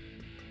empty.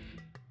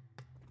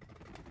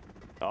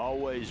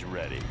 Always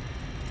ready.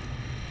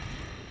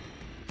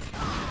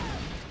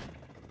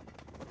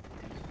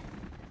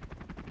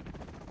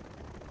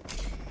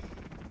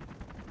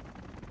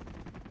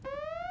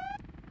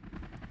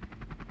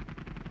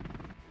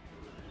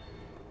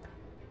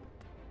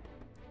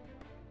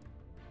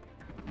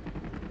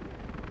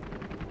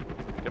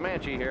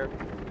 Comanche here.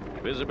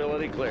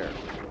 Visibility clear.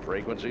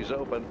 Frequencies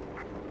open.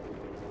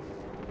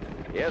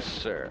 Yes,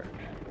 sir.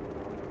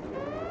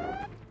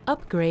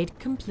 Upgrade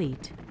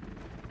complete.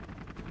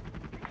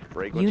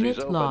 Frequencies Unit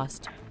open.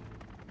 lost.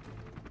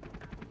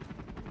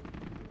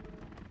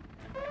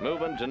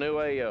 Moving to new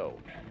AO.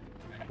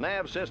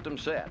 Nav system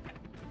set.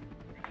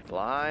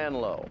 Flying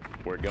low.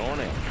 We're going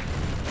in.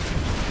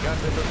 Got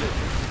the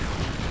position.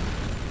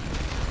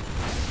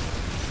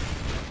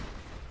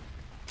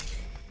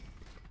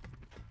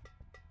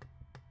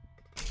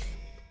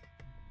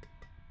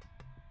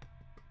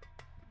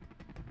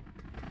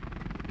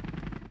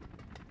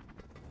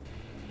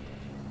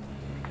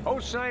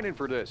 Who's signing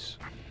for this?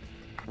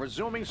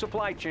 Resuming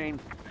supply chain.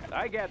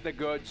 I got the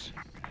goods.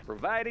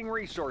 Providing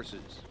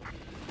resources.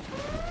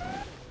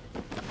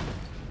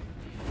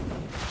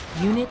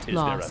 Unit Is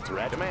lost. there a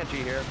threat? Comanche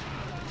here.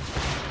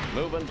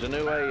 Moving to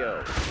new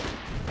AO.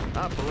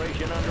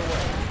 Operation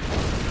underway.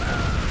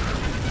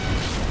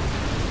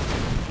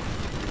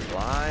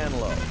 Flying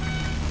low.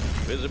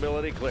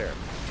 Visibility clear.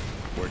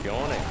 We're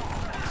going in.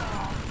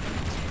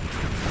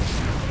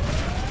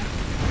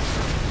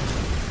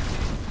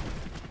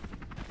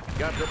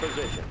 Got the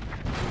position.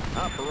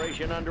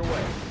 Operation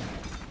underway.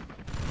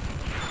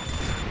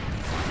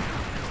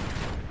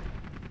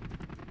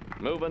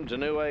 Moving to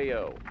new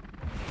AO.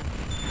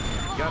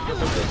 Got the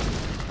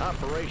position.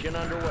 Operation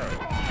underway.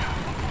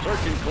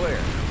 Search and clear.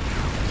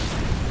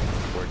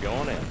 We're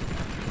going in.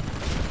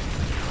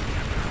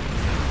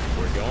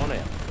 We're going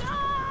in.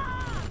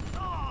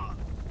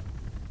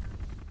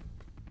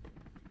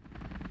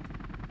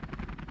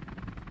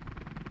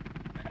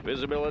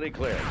 Visibility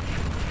clear.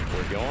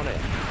 We're going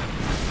in.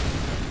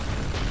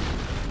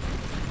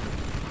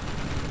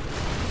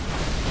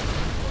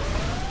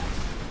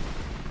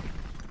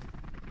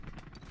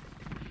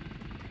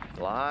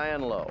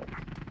 Flying low.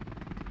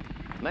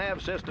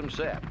 Nav system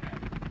set.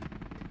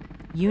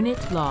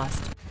 Unit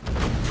lost.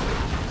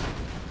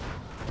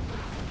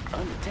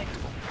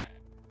 Undetectable.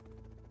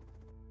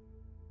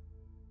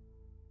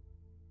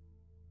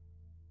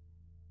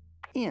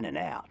 In and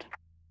out.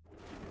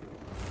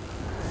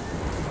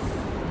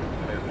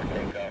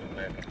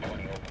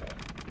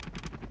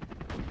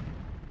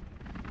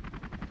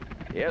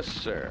 Yes,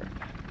 sir.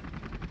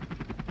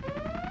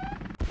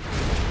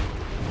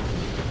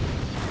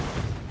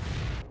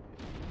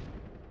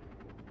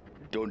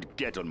 Don't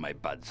get on my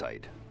bad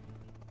side.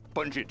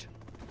 Punch it.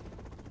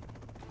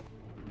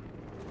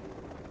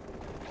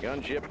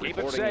 Gunship Keep it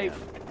reporting safe.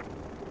 in.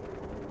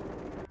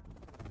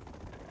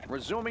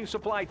 Resuming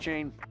supply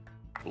chain.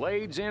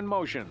 Blades in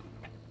motion.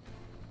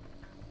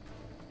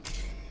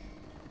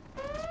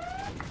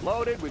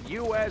 Loaded with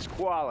U.S.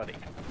 quality.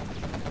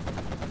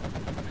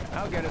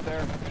 I'll get it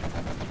there.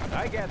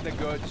 I got the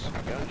goods.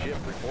 Gunship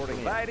reporting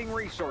in. Providing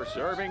resources.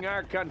 Serving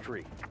our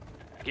country.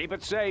 Keep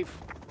it safe.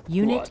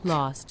 Unit What?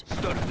 lost.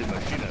 Start the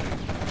machinery.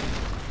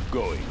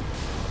 Going.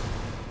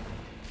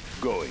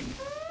 Going.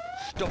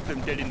 Stop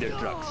them dead in their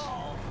tracks.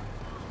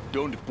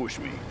 Don't push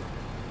me.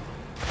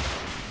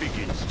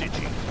 Begin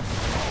stitching.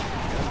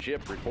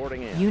 Gunship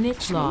reporting in.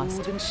 Unit lost.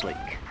 Smooth and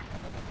sleek.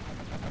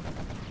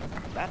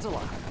 That's a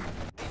lot.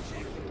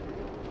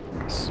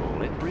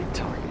 Slippery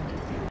target.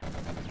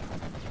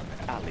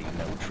 I leave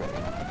no trail.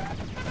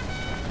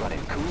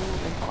 Running cool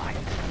and quiet,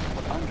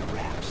 but under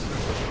wraps.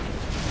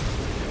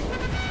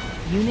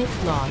 Unit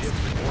lost.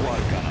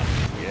 Walker.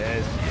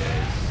 Yes,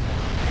 yes.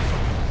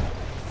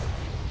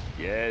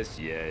 Yes,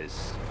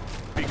 yes.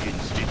 Begin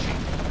stitching.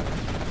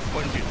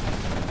 Punch it.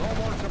 No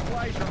more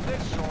supplies from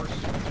this source.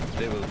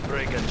 They will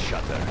break and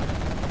shatter.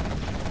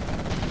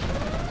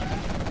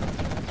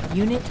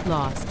 Unit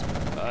lost.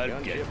 I'll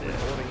Gunship get there.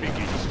 reporting in.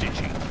 Begin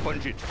stitching.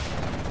 Punch it.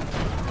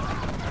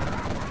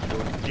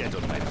 Don't get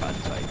on my bad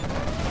side.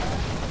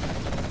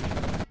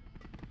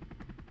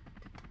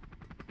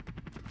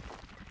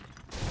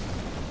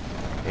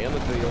 In the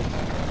field.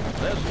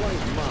 This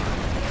one's mine.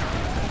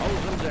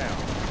 Hose them down.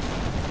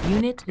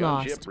 Unit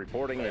Gunship lost.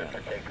 reporting in.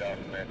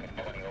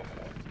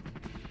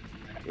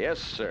 Yes,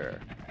 sir.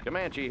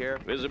 Comanche here.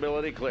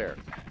 Visibility clear.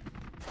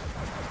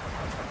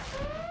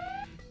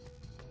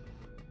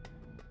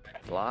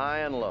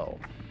 Flying low.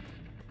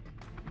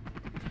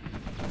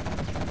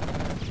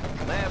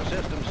 Nav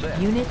system set.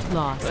 Unit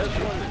lost. This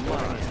one's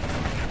mine.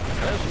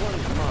 This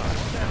one's mine.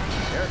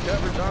 Air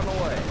cover's on the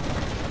way.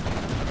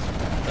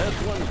 This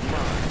one's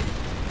mine.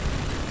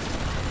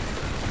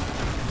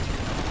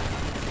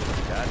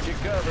 Got you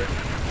covered.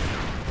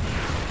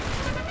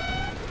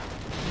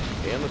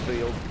 In the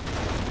field.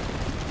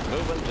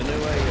 Moving to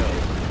new AO.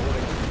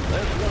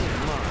 This one's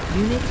mine.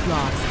 Unit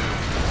lost.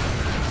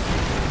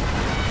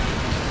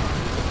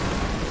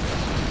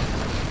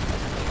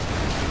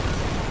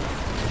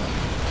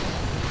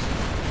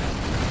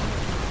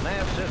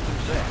 Nav system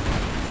set.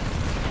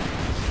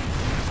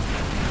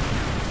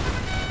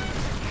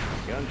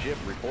 Gunship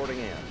reporting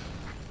in.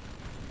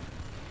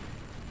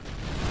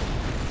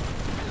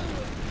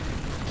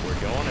 We're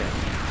going in.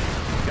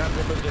 Got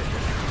the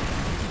position.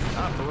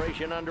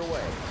 Operation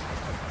underway.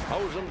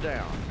 Hose them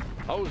down.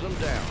 Hose them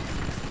down.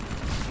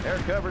 Air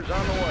cover's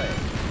on the way.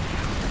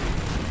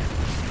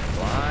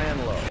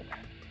 Flying low.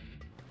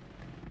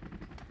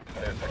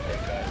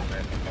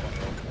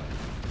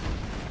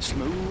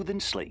 Smooth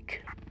and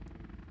sleek.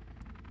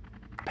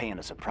 Paying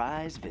a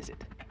surprise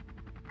visit.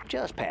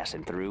 Just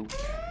passing through.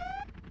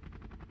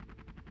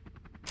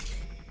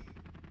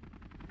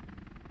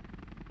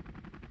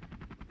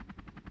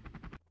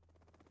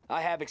 I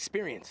have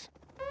experience.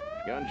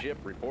 Gunship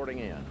reporting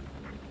in.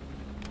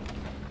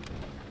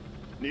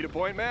 Need a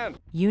point man?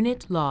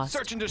 Unit lost.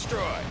 Search and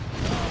destroy.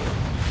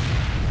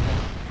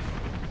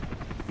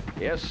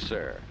 Yes,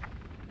 sir.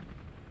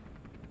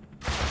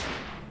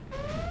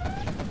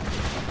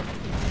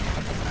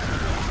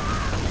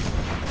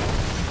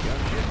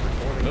 Gunship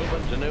reporting.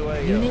 Moving to new AO.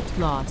 Unit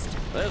lost.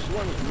 This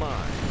one's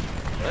mine.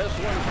 This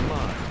one's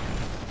mine.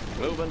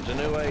 Moving to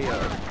new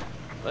AO.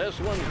 This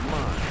one's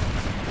mine.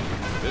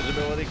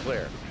 Visibility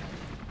clear.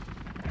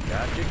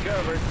 Got you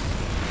covered.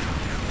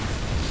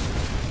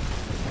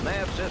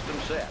 Nav system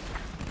set.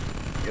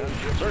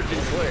 Gunship search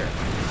and clear.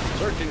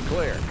 Search and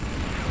clear.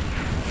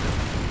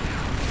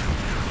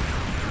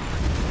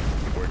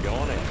 We're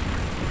going in.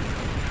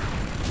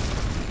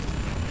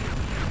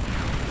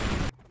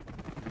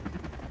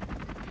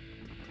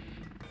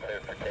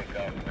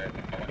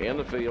 In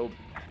the field.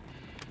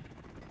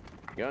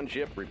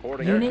 Gunship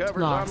reporting. Air Unit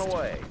cover's lost. on the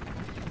way.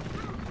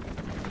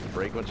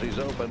 Frequency's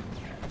open.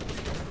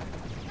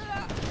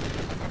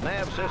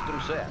 Nav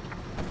system set.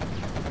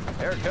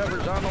 Air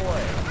cover's on the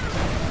way.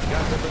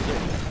 Got the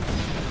position.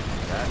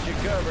 Got you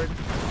covered.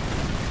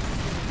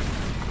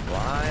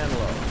 Flying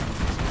low.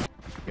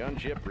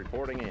 Gunship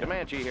reporting in.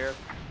 Comanche here.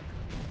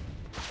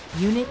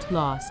 Unit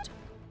lost.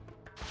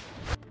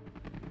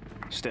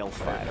 Stealth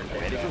fighter,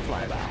 ready for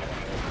flyby.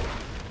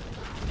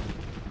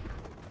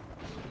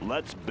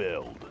 Let's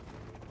build.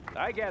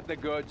 I got the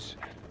goods.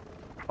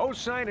 Who's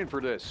signing for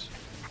this?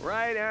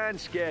 Right on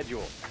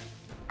schedule.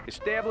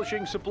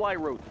 Establishing supply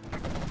route.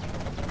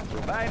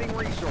 Providing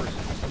resources.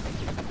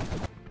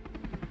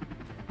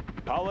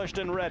 Polished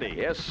and ready.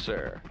 Yes,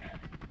 sir.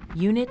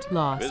 Unit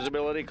lost.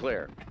 Visibility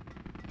clear.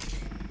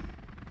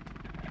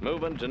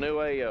 Moving to new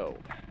AO.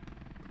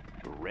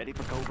 Ready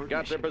for covert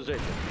Got their mission.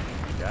 position.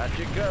 Got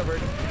you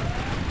covered.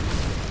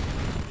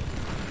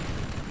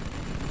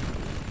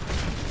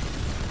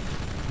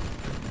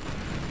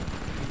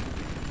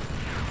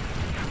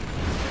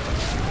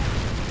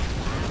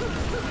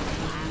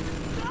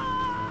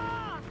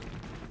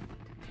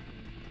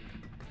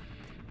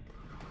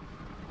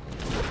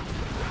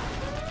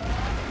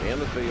 In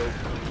the field.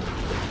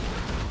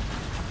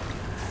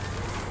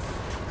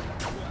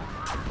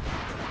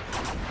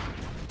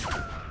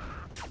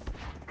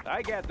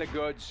 I got the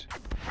goods.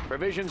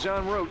 Provisions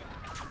en route.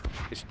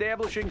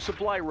 Establishing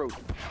supply route.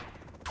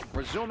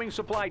 Resuming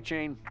supply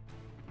chain.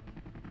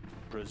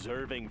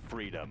 Preserving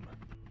freedom.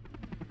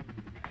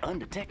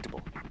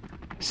 Undetectable.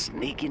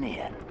 Sneaking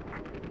in.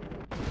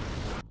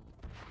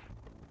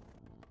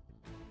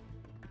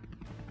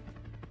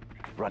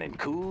 Running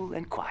cool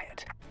and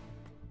quiet.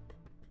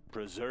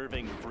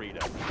 Preserving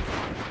freedom.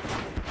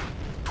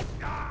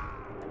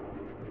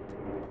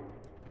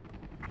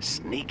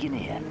 Sneaking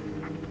in.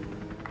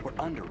 We're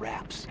under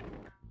wraps.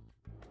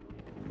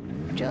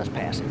 Just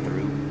passing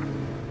through.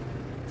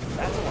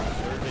 That's a lot.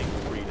 Preserving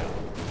freedom.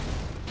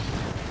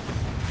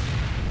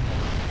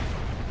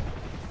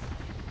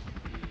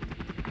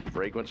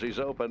 Frequency's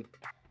open.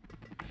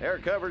 Air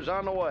cover's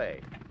on the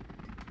way.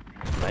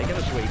 Making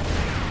a sweep.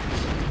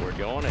 We're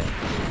going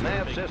in.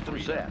 Nav system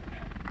set.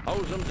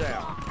 Hose them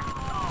down.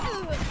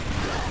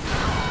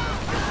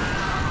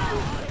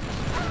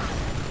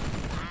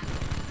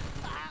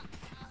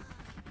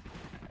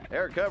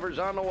 Air cover's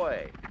on the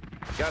way.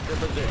 Got their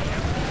position.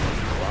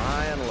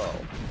 Flying low.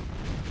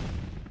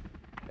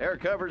 Air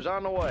cover's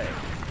on the way.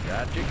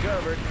 Got you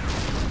covered.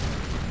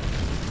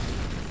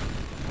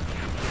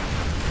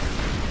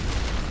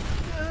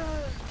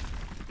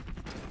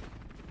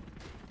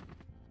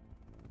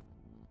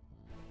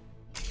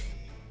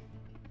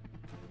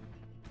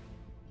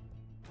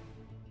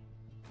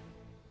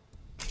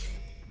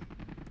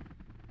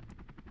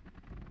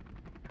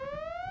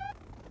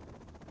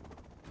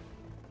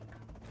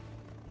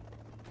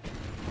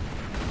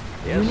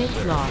 Unit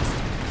sir. lost.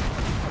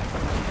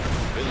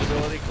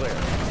 Visibility clear.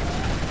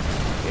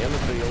 In the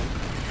field.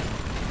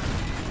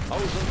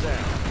 Hose them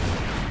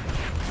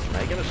down.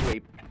 Making a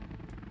sweep.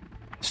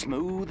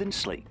 Smooth and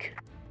sleek.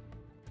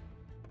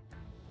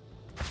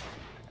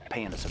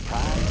 Paying a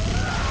surprise.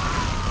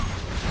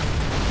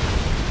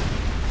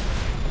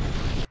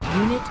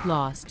 Unit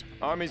lost.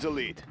 Army's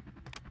elite.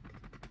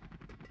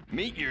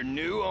 Meet your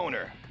new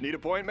owner. Need a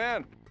point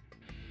man?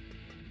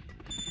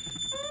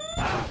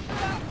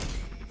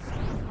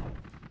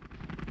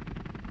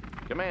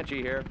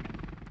 Comanche here.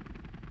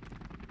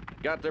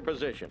 Got their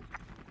position.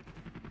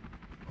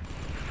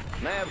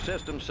 Nav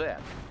system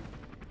set.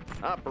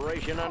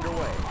 Operation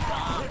underway.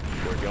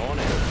 We're going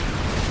in.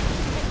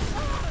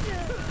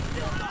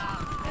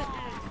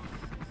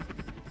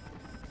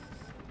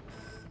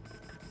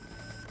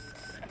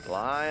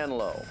 Flying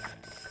low.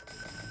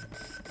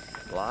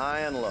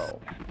 Flying low.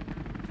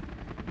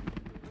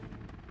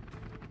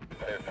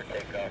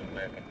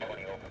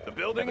 The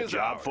building is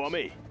Job ours. for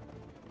me.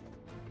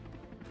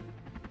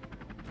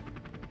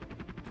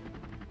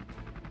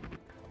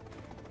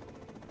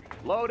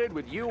 Loaded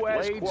with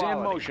U.S. Blades quality.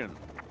 in motion.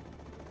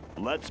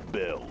 Let's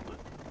build.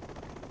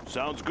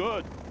 Sounds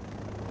good.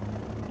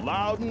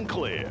 Loud and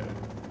clear.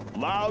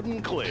 Loud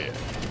and clear.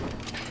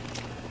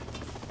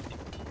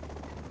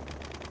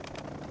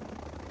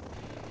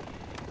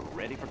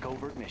 Ready for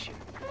covert mission.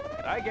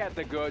 I got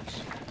the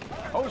goods.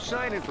 Who's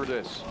signing for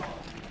this?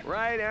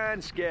 Right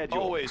on schedule.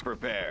 Always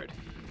prepared.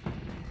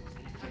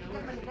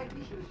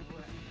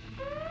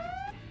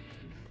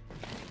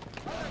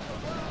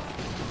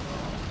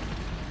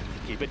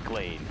 Keep it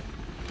clean.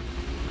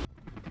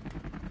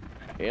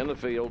 In the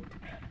field.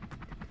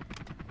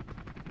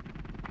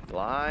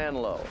 Flying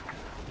low.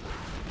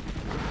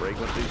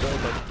 Frequency's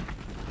open.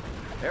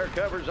 Air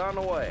cover's on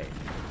the way.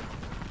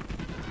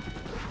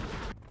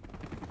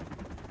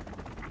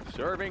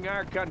 Serving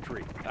our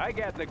country. I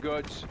got the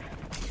goods.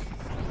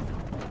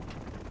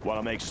 Want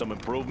to make some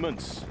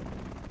improvements?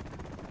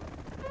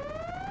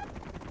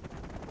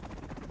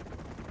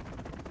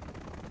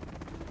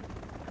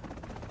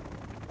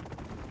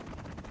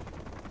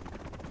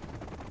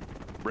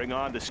 Bring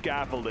on the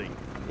scaffolding.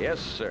 Yes,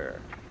 sir.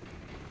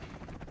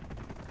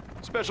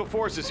 Special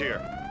Forces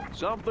here.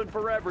 Something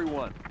for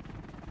everyone.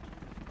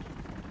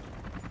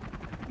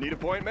 Need a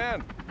point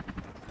man?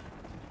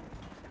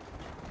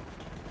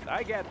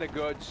 I got the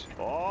goods.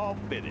 All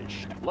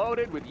finished.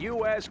 Loaded with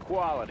U.S.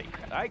 quality.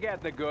 I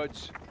got the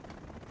goods.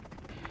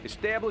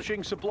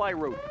 Establishing supply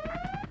route.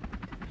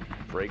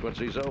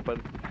 Frequency's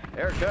open.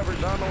 Air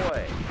cover's on the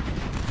way.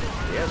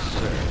 Yes,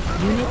 sir.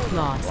 Unit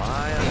lost.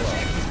 Flying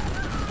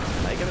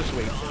low. Making a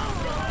sweep.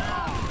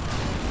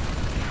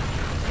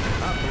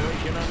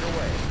 Operation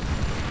underway.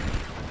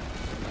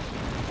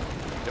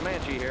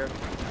 Comanche here.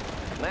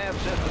 Nav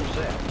system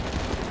set.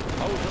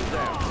 Hose them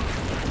down.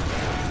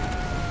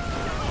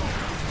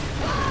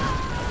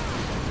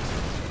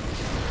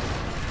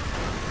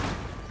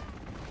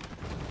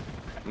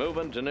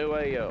 Moving to new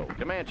AO.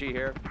 Comanche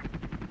here.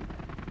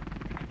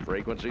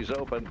 Frequency's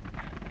open.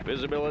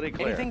 Visibility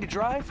clear. Anything to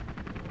drive?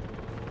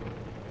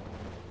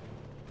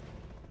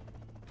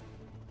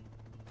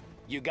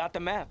 You got the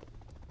map.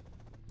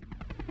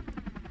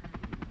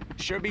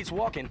 Sure beats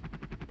walking.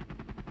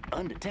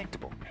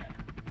 Undetectable.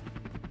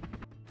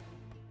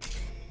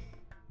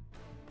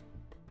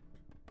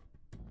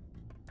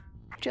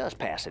 Just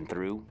passing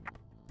through.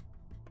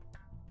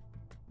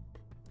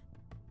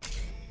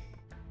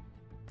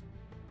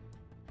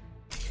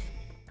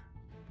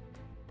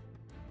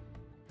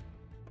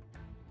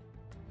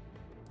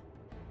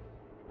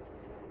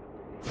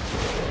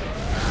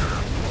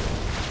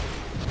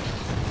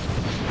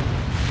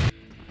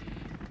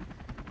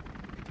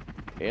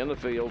 In the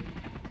field.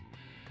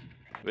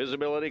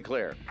 Visibility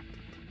clear.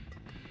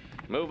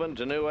 Moving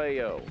to new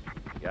AO.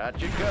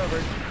 Got you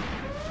covered.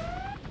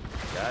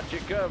 Got you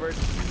covered.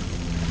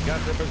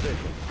 Got the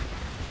position.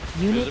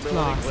 Unit Visibility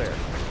lost. clear.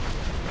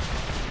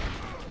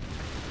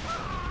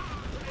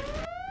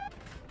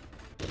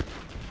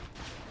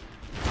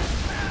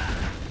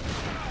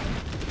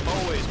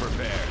 Always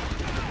prepared.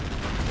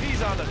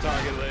 He's on the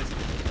target list.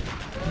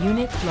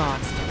 Unit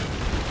lost.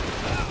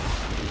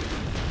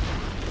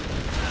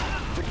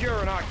 Secure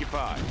and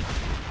occupied.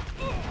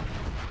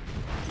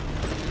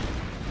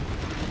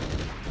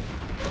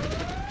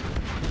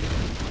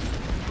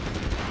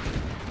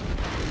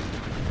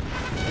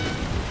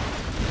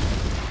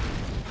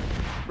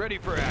 Ready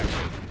for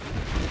action.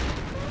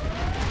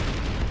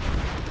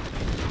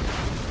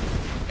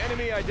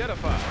 Enemy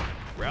identified.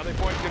 Rally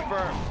point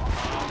confirmed.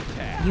 On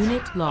task.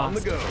 Unit On the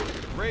lost. go.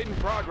 Raid in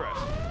progress.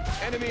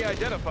 Enemy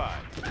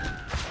identified.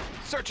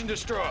 Search and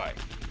destroy.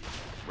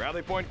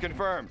 Rally point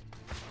confirmed.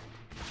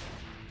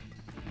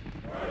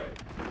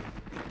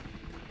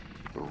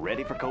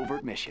 Ready for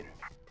covert mission.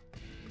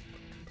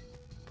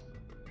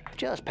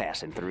 Just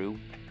passing through.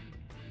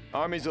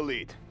 Army's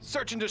elite.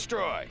 Search and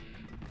destroy.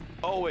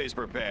 Always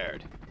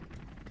prepared.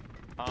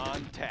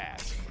 On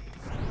task.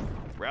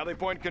 Rally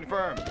point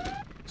confirmed.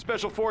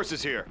 Special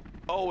Forces here.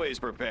 Always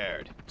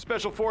prepared.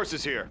 Special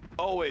Forces here.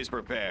 Always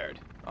prepared.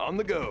 On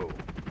the go.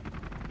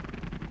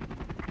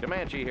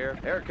 Comanche here.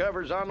 Air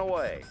cover's on the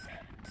way.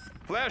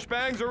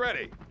 Flashbangs are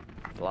ready.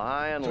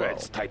 Flying low.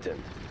 Threats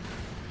tightened.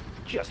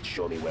 Just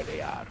show me where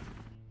they are.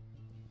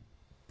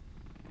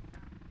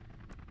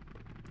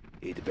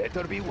 It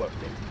better be worth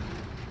it.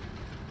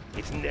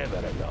 It's never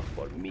enough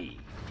for me.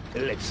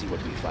 Let's see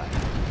what we find.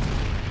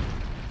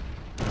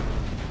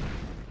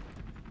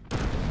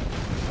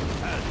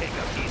 I'll take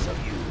a piece of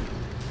you.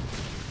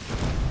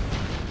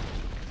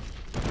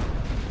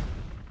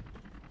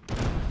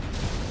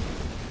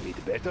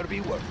 It better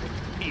be worth it.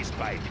 Piece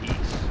by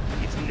piece.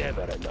 It's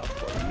never enough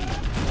for me.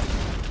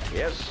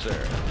 Yes,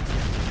 sir.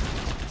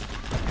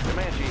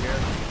 Comanche here.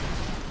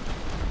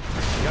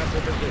 Got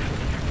the position.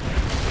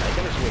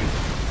 Making a sweep.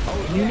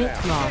 Hose Unit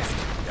down. lost.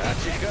 Got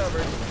you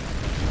covered.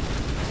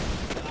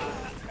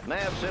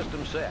 Nav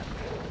system set.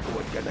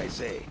 What can I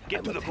say?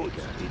 Get to the goods.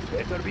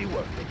 It better be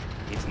worth it.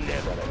 It's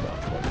never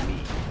enough for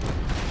me.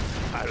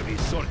 I'll be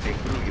sorting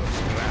through your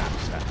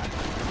scraps.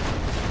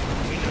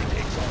 Winner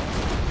takes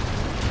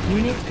all.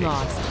 Unit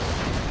lost.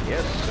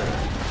 Yes, sir.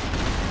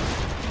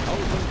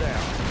 Hose them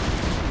down.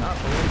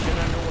 Operation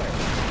underway.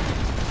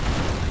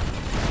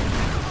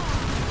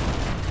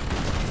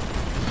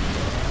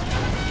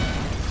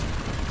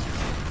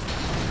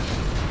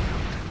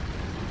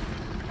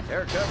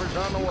 Air cover's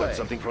on the way. Got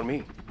something for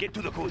me? Get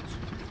to the goods.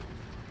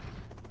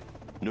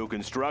 New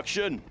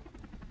construction.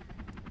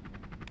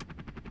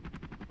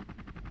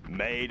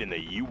 Made in the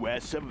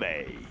US of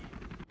A.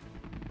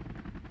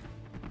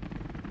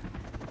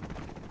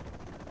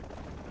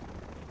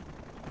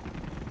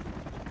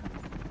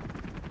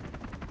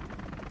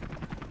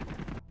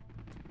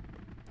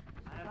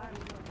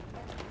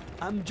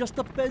 I'm just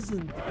a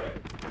peasant.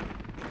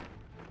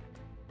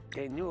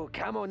 The new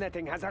camo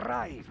netting has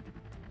arrived.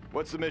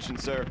 What's the mission,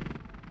 sir?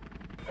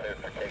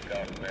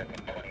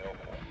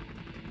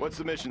 What's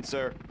the mission,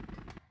 sir?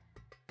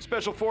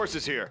 Special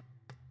forces here.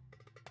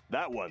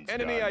 That one's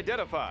Enemy done.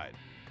 identified.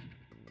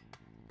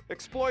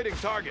 Exploiting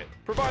target.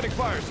 Providing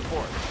fire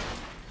support.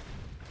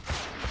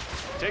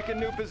 Taking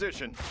new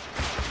position.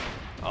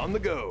 On the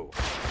go.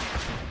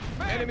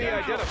 Enemy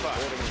identified.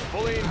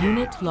 Fully engaged.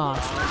 Unit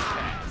lost.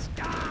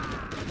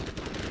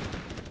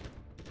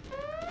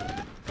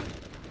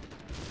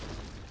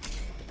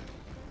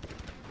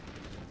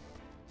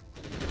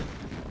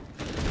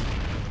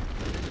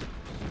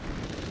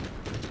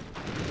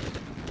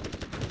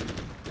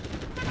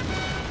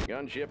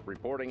 Gunship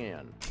reporting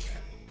in.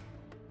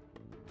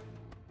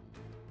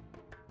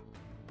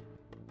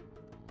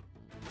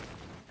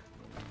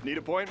 Need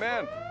a point,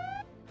 man?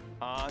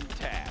 On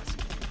task.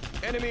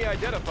 Enemy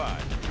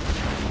identified.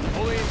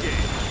 Fully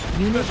engaged.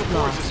 Unit Special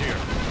lost. forces here.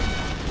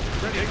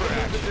 Ready for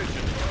action.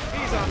 Position.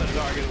 He's on the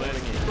target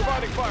list.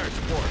 Providing fire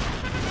support.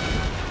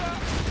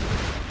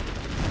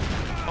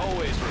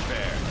 Always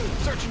prepared.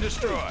 Search and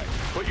destroy.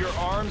 Put your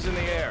arms in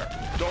the air.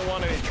 Don't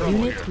want any trouble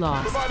Unit here.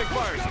 lost. Providing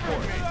fire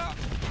support.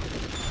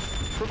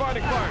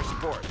 Providing fire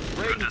support.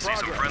 Raid in Good to see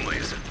some progress.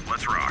 friendlies.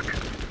 Let's rock.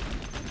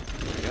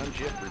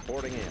 Gunship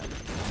reporting in.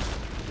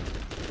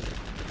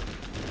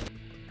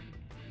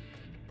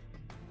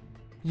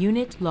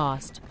 Unit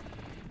lost.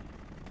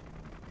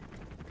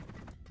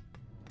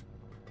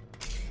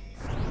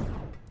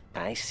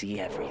 I see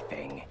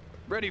everything.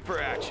 Ready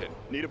for action.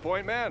 Need a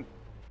point, man?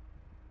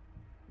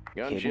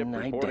 Gunship Hidden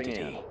reporting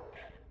identity. in.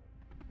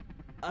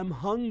 I'm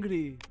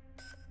hungry.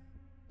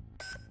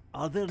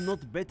 Are there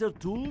not better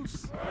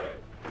tools?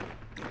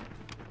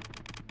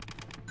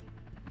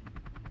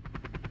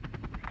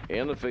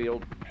 In the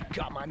field.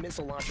 Got my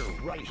missile launcher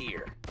right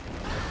here.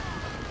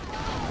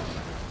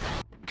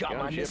 Got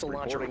my Gunship missile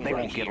launcher reporting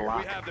right in. here. They won't get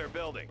We locked. have their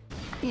building.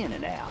 In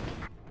and out.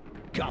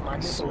 Got my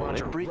missile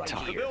launcher every right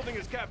time. The here. building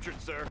is captured,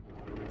 sir.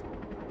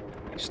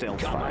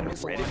 Stealth Got my fighter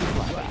missile ready to launcher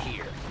fly right back.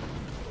 here.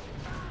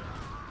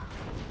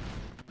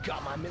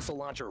 Got my missile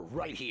launcher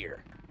right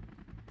here.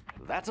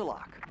 That's a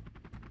lock.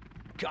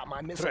 Got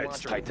my missile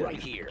Threats, launcher Titel. right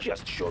here.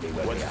 Just show me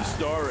where What's they the are.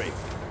 story?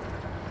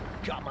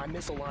 Got my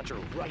missile launcher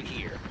right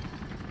here.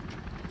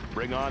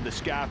 Bring on the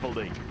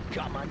scaffolding.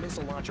 Got my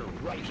missile launcher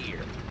right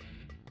here.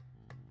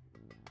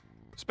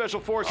 Special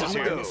forces Got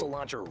my here. missile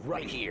launcher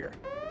right here.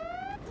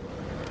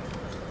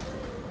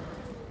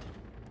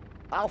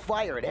 I'll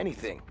fire at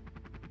anything.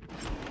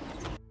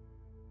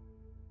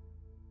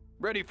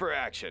 Ready for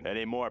action.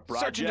 Any more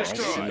Search and projects?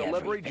 destroy. Delivery,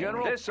 everything.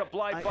 General. This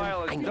supply I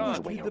file am is I know done. his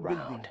way the building.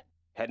 around.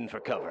 Heading for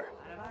cover.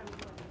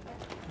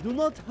 Do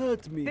not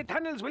hurt me. The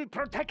tunnels will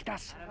protect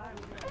us.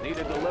 Need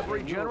a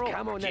delivery, General?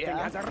 Camo netting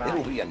has It'll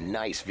arrived. be a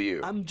nice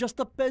view. I'm just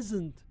a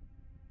peasant.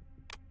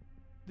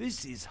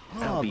 This is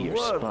I'll hard be your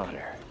work.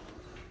 spotter.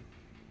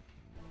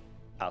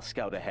 I'll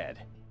scout ahead.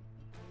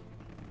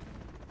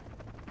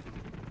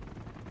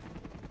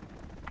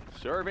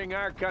 Serving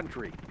our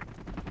country.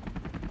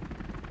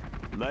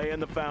 Laying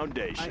the I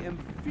foundation. am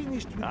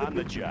finished with On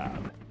the building.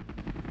 job.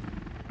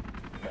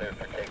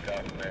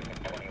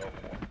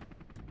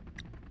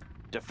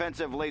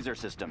 Defensive laser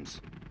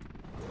systems.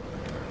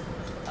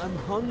 I'm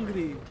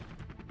hungry.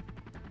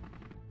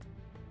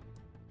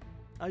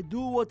 I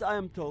do what I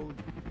am told.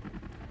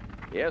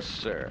 Yes,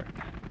 sir.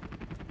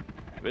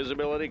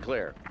 Visibility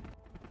clear.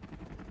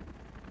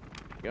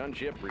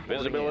 Gunship reporting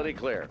Visibility in.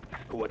 clear.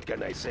 What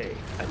can I say?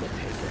 I'm a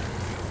taker.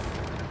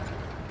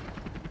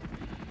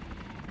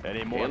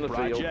 Any more In the field.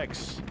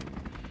 projects?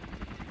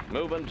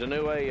 Moving to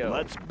new AO.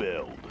 Let's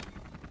build.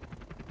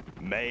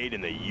 Made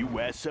in the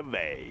US of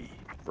A.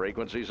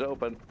 Frequencies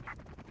open.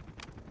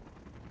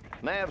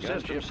 Nav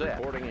system Gunship set.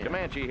 reporting in.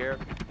 Comanche here.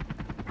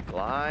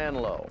 Flying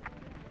low.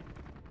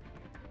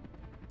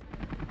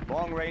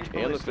 Long range In the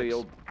ballistics.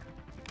 field.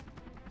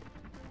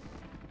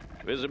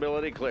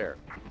 Visibility clear.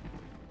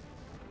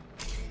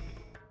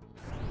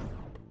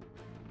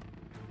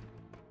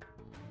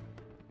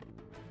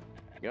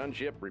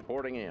 Gunship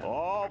reporting in.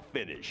 All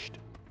finished.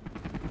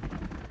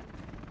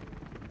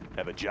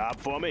 Have a job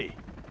for me?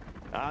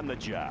 On the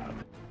job.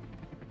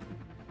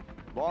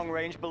 Long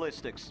range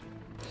ballistics.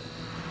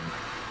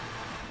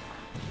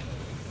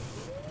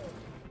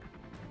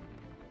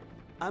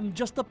 I'm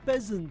just a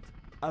peasant.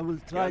 I will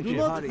try. Do Gunship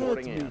not hurt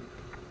reporting me. in.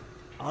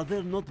 Are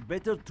there not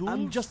better tools?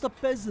 I'm just a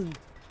peasant.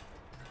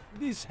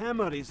 This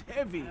hammer is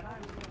heavy.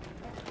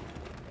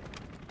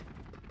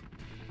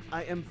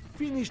 I am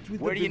finished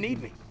with Where the do you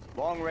building. need me?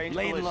 Long range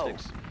Laying low.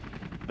 ballistics.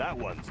 That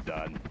one's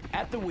done.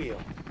 At the wheel.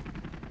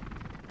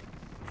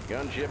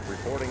 Gunship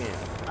reporting in.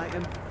 I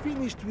am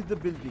finished with the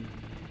building.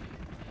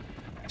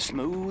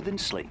 Smooth and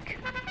sleek.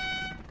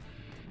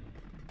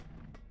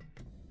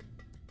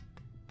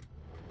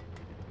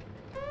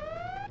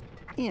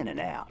 In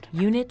and out.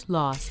 Unit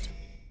lost.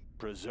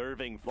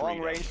 Preserving freedom.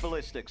 Long-range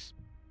ballistics.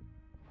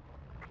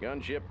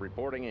 Gunship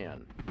reporting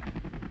in.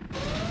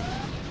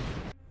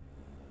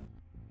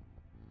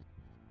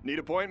 Need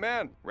a point,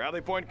 man?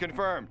 Rally point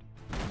confirmed.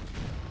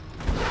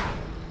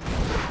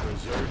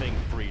 Preserving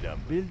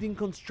freedom. Building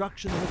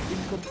construction has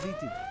been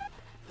completed.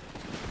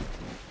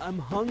 I'm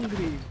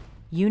hungry.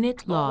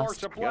 Unit No more lost.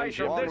 supplies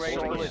from this Long-range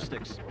source.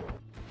 ballistics.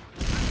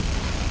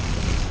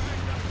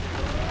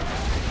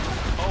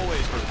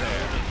 Always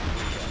prepared.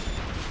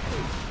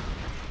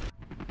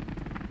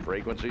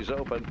 Frequencies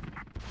open.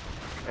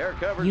 Air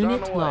cover's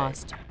Unit on the way.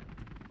 lost.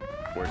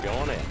 We're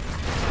going in.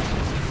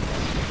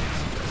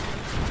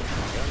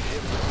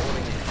 Gunship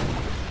reporting in.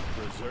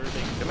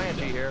 Preserving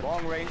Comanche here.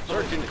 Long-range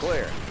Search and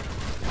clear.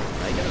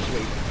 Making a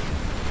sweep.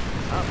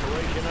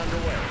 Operation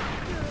underway.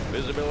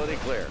 Visibility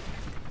clear.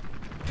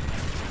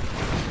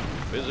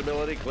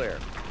 Visibility clear.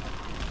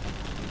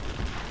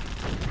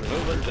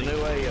 Moving to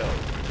new AO.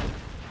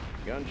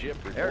 Gunship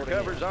reporting. Air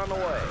cover's on the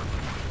way.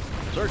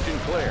 Search and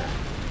clear.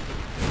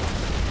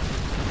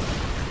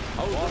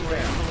 Hosing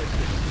down.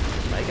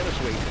 Making a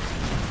sweep.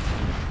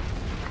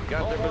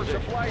 Got their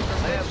position.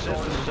 Nav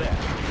system set.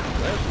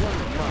 This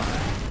one's mine.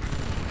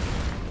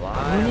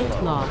 Fly Unit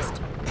low. lost.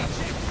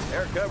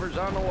 Air cover's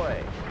on the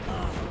way.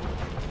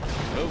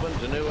 Moving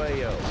to new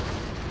AO.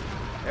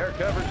 Air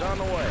cover's on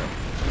the way.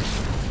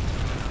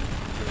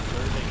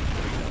 preserving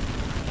freedom.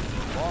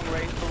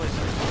 Long-range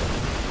ballistics.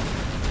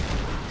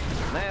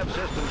 Nav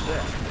system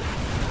set.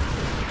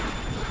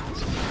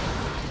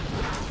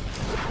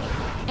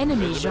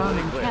 Enemy Visibility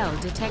Jarman clear. Kell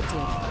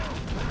detected.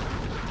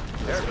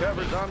 Air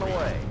cover's on the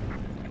way.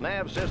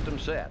 Nav system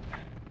set.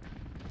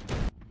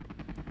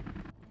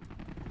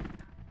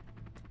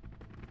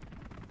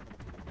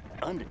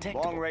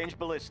 Undetectable. Long-range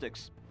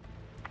ballistics.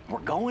 We're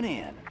going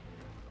in.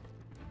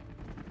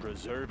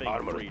 Preserving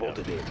Armor freedom.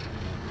 bolted in.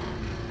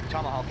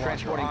 Tomahawk launcher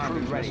Transporting armed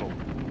and cruise ready.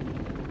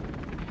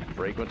 missile.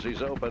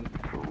 Frequencies open.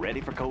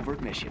 Ready for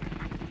covert mission.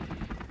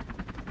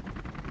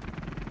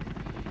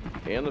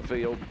 In the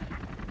field.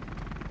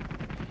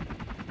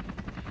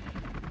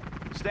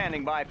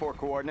 Standing by for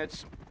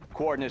coordinates.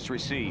 Coordinates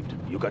received.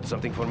 You got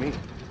something for me?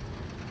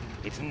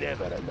 It's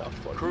never enough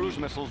for Cruise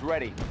me. missiles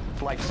ready.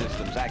 Flight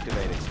systems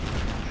activated.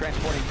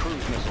 Transporting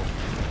cruise missile.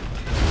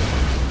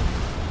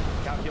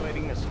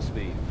 Calculating missile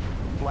speed.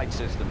 Flight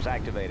systems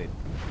activated.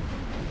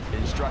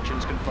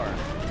 Instructions confirmed.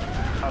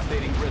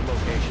 Updating grid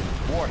location.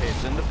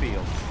 Warheads in the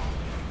field.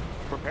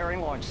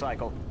 Preparing launch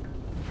cycle.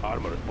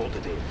 Armor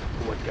bolted in.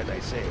 What can I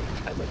say?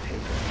 I'm a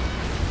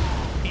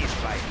tanker. He's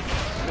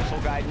fighting.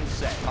 Missile guidance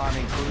set.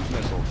 Arming cruise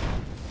missiles.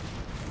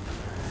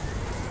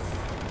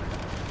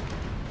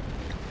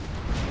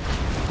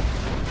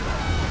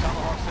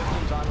 Tomahawk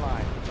systems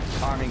online.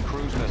 Arming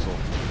cruise missile.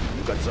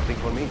 You got something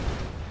for me?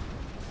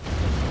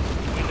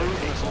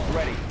 Cruise missiles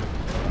ready.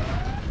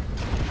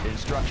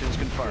 Instructions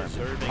confirmed.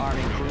 Preserving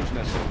Arming freedom. cruise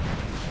missile.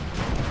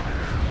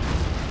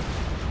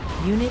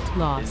 Unit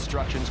lost.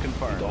 Instructions It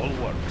confirmed. all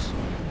works.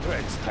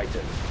 Threats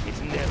tighten.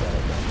 It's never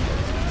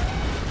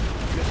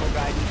enough. Missile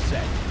guidance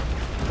set.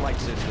 Flight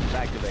systems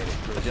activated.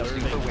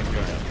 Adjusting for wind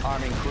current.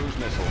 Arming cruise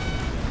missile.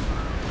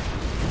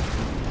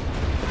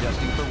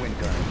 Adjusting for wind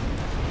current.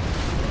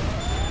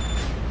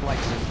 Flight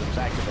systems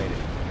activated.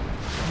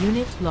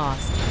 Unit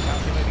lost.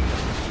 Calculating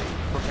missile speed.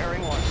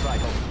 Preparing launch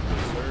cycle.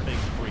 Preserving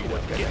freedom.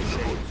 What can Get I to the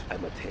say? booth.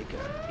 I'm a taker.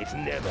 It's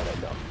never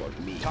enough for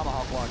me.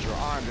 Tomahawk launcher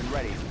armed and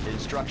ready.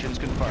 Instructions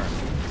confirmed.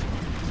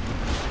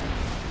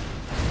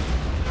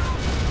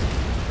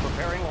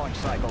 Preparing launch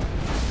cycle.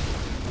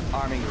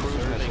 Arming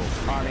cruise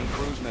missile. Arming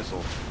cruise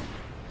missile.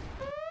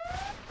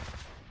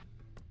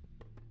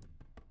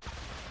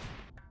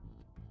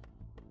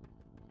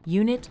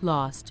 Unit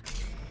lost.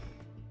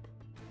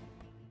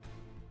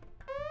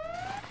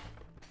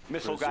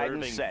 Missile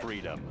guidance Preserving set.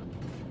 freedom.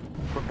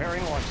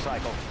 Preparing launch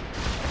cycle.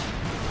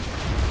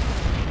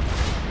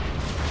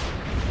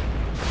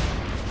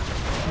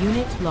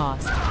 Unit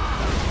lost.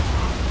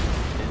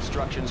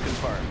 Instructions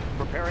confirmed.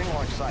 Preparing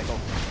launch cycle.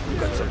 You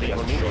got something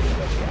for me?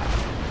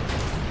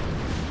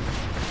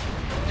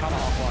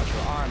 Tomahawk launcher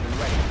armed and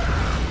ready.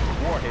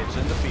 Warheads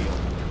in the field.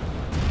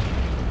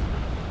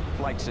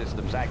 Flight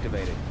systems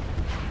activated.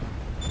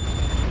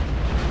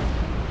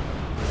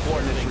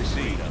 Coordinates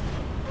received.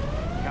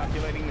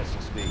 Calculating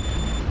missile speed.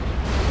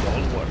 It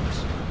all works.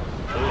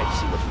 Let's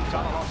see what we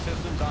got. Tomahawk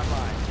systems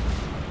online.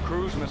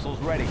 Cruise missiles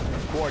ready.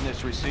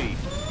 Coordinates received.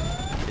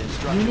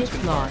 Instructions Unit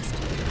confirmed. lost.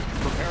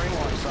 Preparing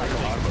launch cycle.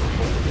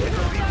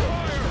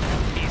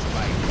 He's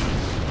fighting.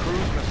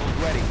 Cruise missiles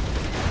ready.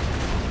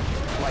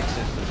 Flight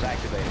systems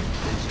activated.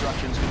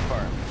 Instructions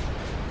confirmed.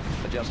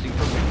 Adjusting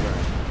for wind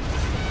current.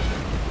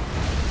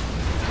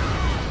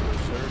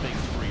 Preserving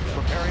freedom.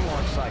 Preparing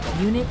launch cycle.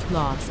 Unit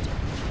lost.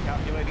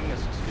 Calculating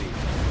missile speed.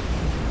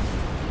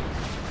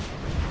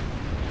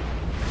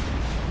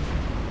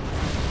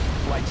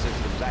 Flight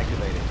systems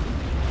activated.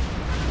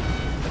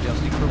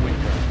 Adjusting for wind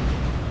current.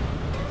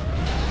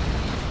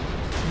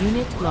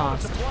 Unit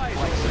lost.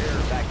 Flight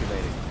systems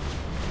activated.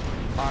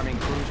 Arming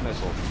cruise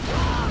missile.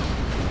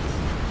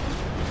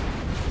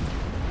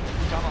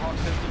 Tomahawk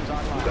systems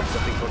online. You got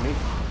something for me?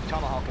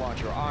 Tomahawk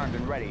launcher armed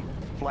and ready.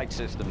 Flight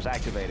systems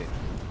activated.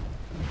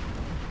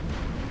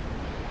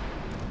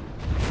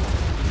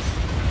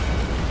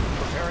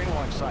 Preparing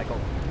launch cycle.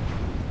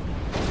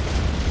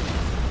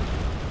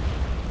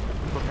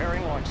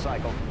 Preparing launch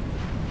cycle.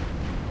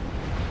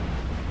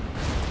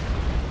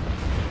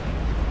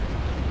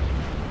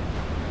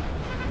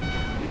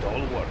 It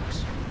all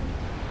works.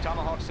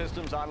 Tomahawk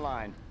systems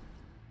online.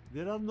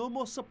 There are no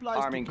more supplies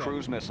Arming to carry.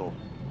 cruise missile.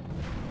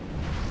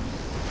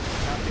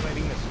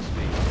 Calculating missile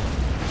speed.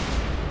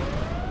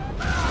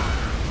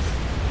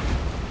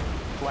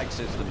 Flight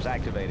systems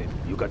activated.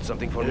 You got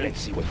something for me?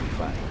 Let's see what we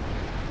find.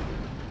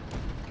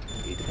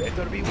 It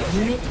better be working.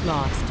 Unit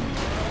lost.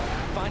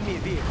 Find me a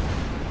vehicle.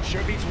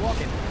 Sure beats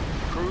walking.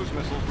 Cruise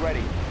missiles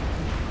ready.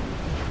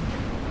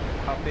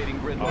 Updating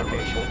grid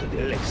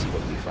location. Let's see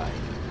what we find.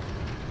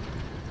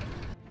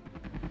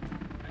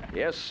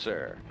 Yes,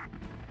 sir.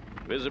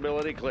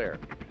 Visibility clear.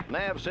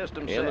 Nav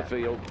system in the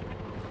field.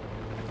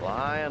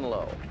 Flying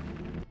low.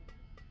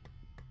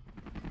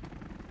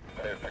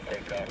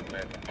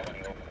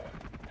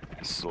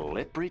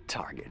 Slippery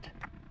target.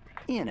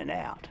 In and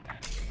out.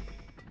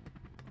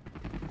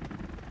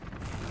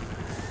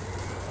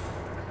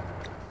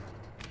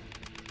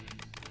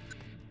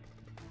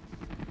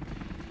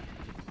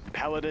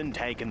 Paladin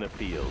tank in the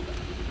field.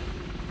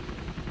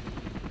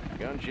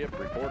 Gunship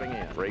reporting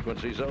in.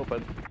 Frequencies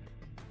open.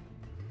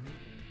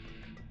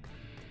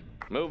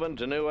 Moving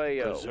to new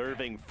AO.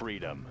 Preserving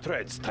freedom.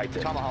 Threads,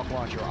 Titel. Tomahawk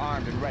launcher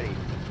armed and ready.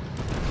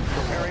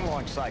 Preparing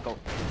launch cycle.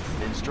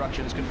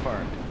 Instructions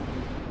confirmed.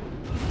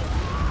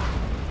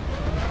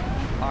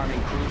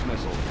 Arming cruise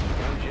missile.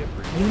 Gunship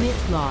reporting.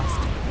 Unit lost.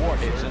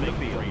 Warheads in the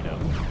Preserving field. freedom.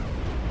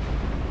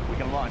 We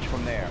can launch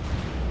from there.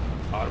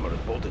 Armor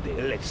bolted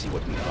in. Let's see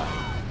what we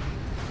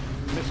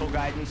find. Missile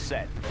guidance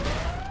set.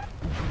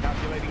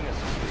 Calculating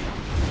missile speed.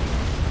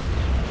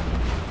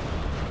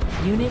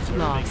 Unit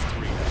lost.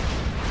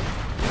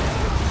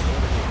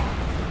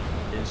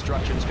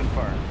 Instructions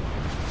confirmed.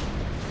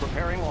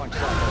 Preparing launch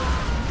cycle.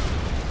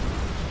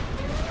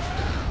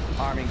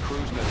 Arming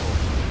cruise missile.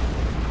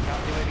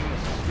 Calculating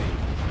missile speed.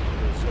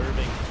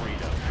 Preserving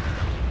freedom.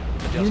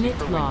 Adjusting Unit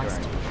for wind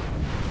lost. current.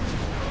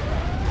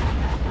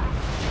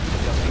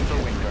 Adjusting for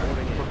wind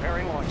current.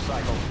 Preparing launch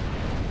cycle.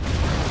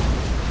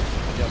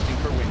 Adjusting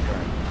for wind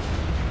current.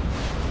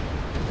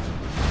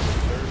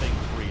 Preserving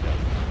freedom.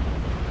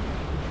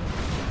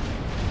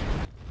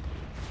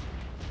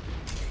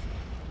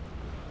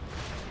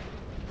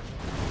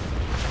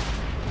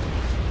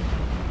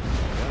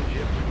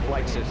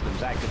 Flight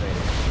systems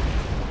activated.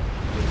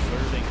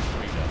 Preserving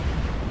freedom.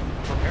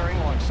 Preparing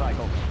launch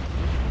cycle.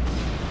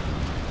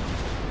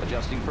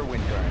 Adjusting for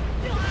wind current.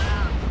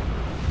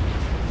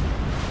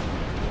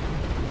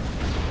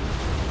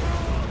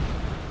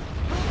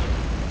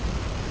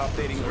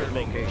 Updating grid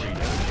location.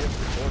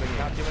 Reporting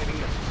calculating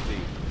missile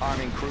speed.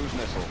 Arming cruise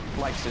missile.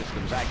 Flight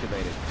systems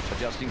activated.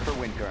 Adjusting for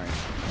wind current.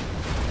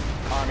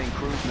 Arming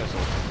cruise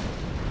missile.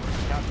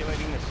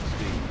 Calculating missile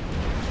speed.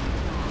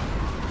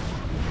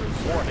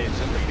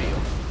 Warheads in the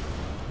field.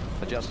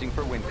 Adjusting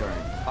for wind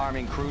current.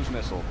 Arming cruise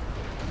missile.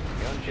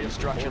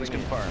 Instructions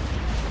confirmed.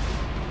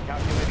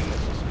 Calculating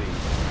missile speed.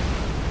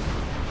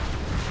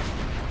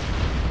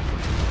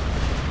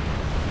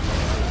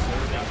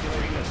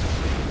 Calculating missile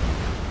speed.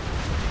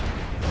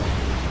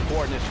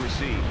 Coordinates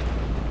received.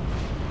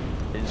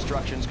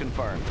 Instructions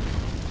confirmed.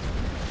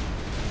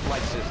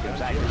 Flight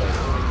systems activated.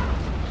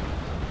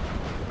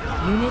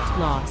 Unit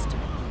lost.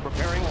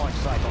 Preparing launch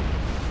cycle.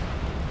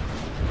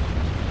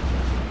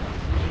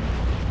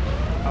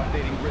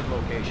 Updating grid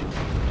location.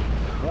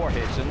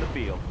 Warheads in the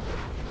field.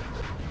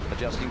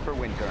 Adjusting for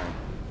wind current.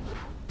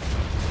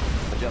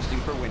 Adjusting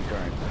for wind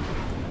current.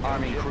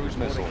 Arming cruise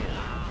missile.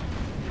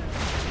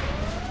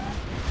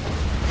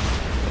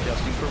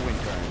 Adjusting for wind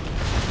current.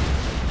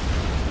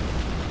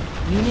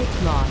 Unit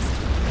lost.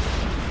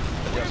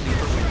 Adjusting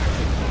for wind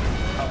current.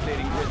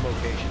 Updating grid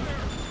location.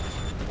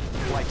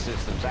 Flight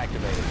systems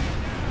activated.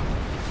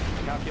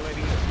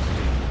 Calculating missile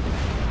speed.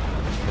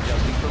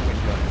 Adjusting for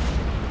wind current.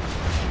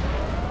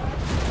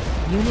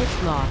 Unit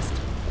lost.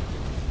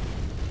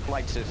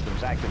 Flight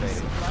systems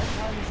activated.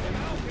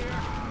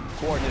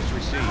 Coordinates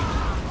received.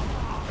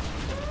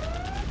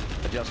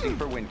 Adjusting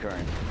for wind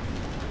current.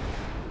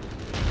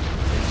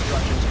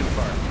 Instructions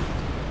confirmed.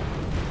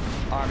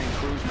 Arming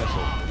cruise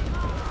missile.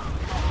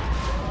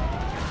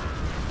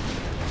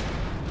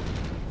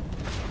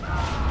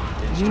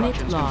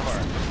 Unit lost.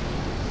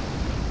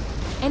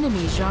 Confirmed.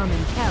 Enemy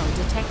Jarman Kell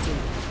detected.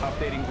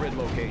 Updating grid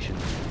location.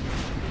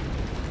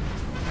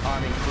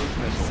 Arming cruise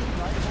missile.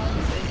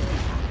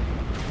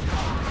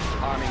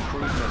 Arming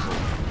cruise missile.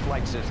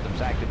 Flight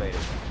systems activated.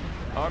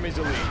 Army's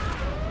elite.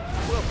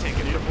 We'll take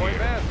it from point,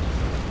 man.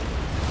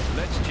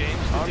 Let's change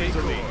the Army's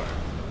decor. elite.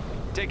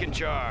 Taking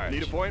charge.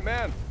 Need a point,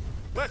 man?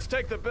 Let's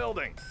take the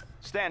building.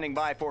 Standing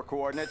by for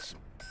coordinates.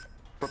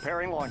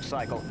 Preparing launch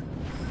cycle.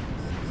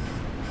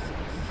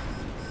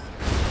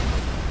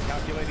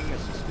 Calculating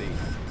missile speed.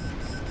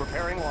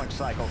 Preparing launch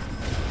cycle.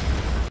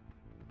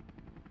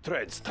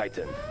 Threads,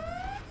 Titan.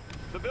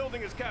 The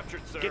building is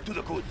captured, sir. Get to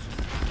the goods.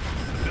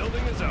 The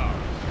building is ours.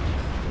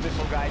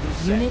 Missile guidance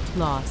set. Unit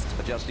lost.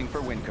 Adjusting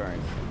for wind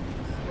current.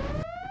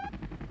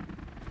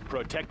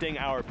 Protecting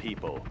our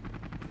people.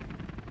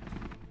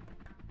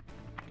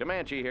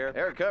 Comanche here.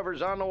 Air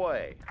cover's on the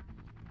way.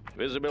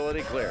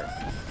 Visibility clear.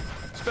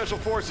 Special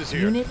forces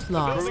here. Unit The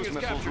lost. building Cruise is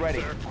missiles captured,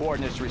 ready. sir.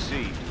 Coordinates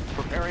received.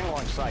 Preparing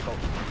launch cycle.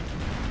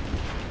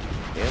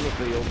 In the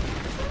field.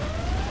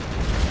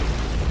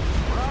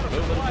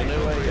 Moving to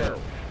new AO.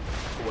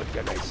 What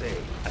can I say?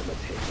 I'm a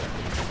taker.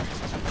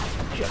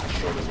 Just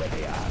show me where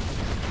they are.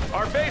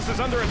 Our base is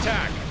under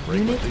attack.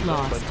 Unit Frequencies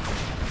lost.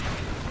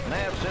 open.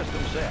 Nav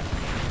system set.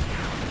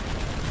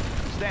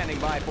 Standing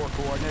by for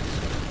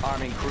coordinates.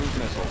 Arming cruise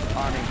missile.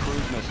 Arming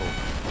cruise missile.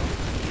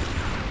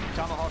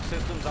 Tomahawk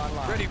systems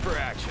online. Ready for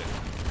action.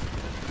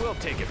 We'll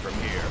take it from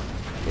here.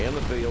 In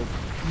the field.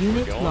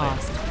 Unit Going in.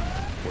 lost.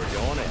 We're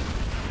going in.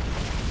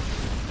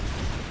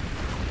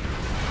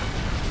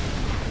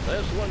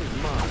 This one's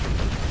mine.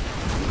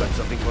 You got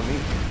something for me?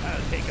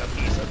 I'll take a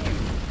piece of you.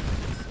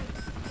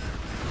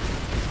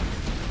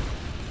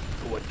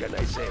 What can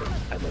I say?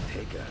 I'm a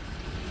taker.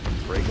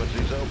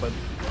 Frequencies open.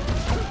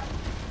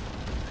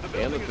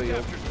 The In the building is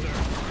field. captured,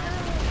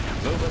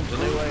 sir. Moving to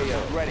new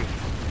AO. Ready.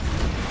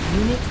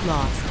 Unit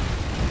lost.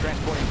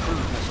 Transporting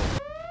cruise missile.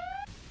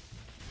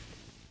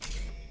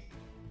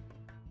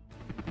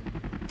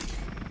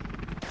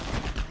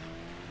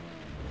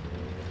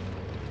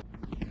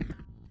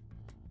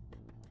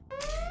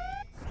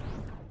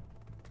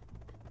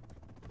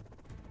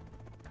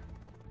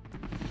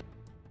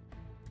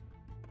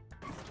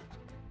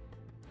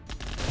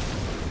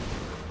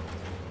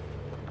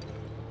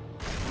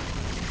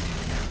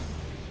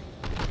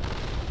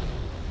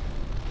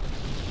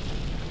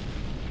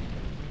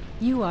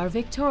 You are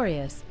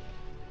victorious.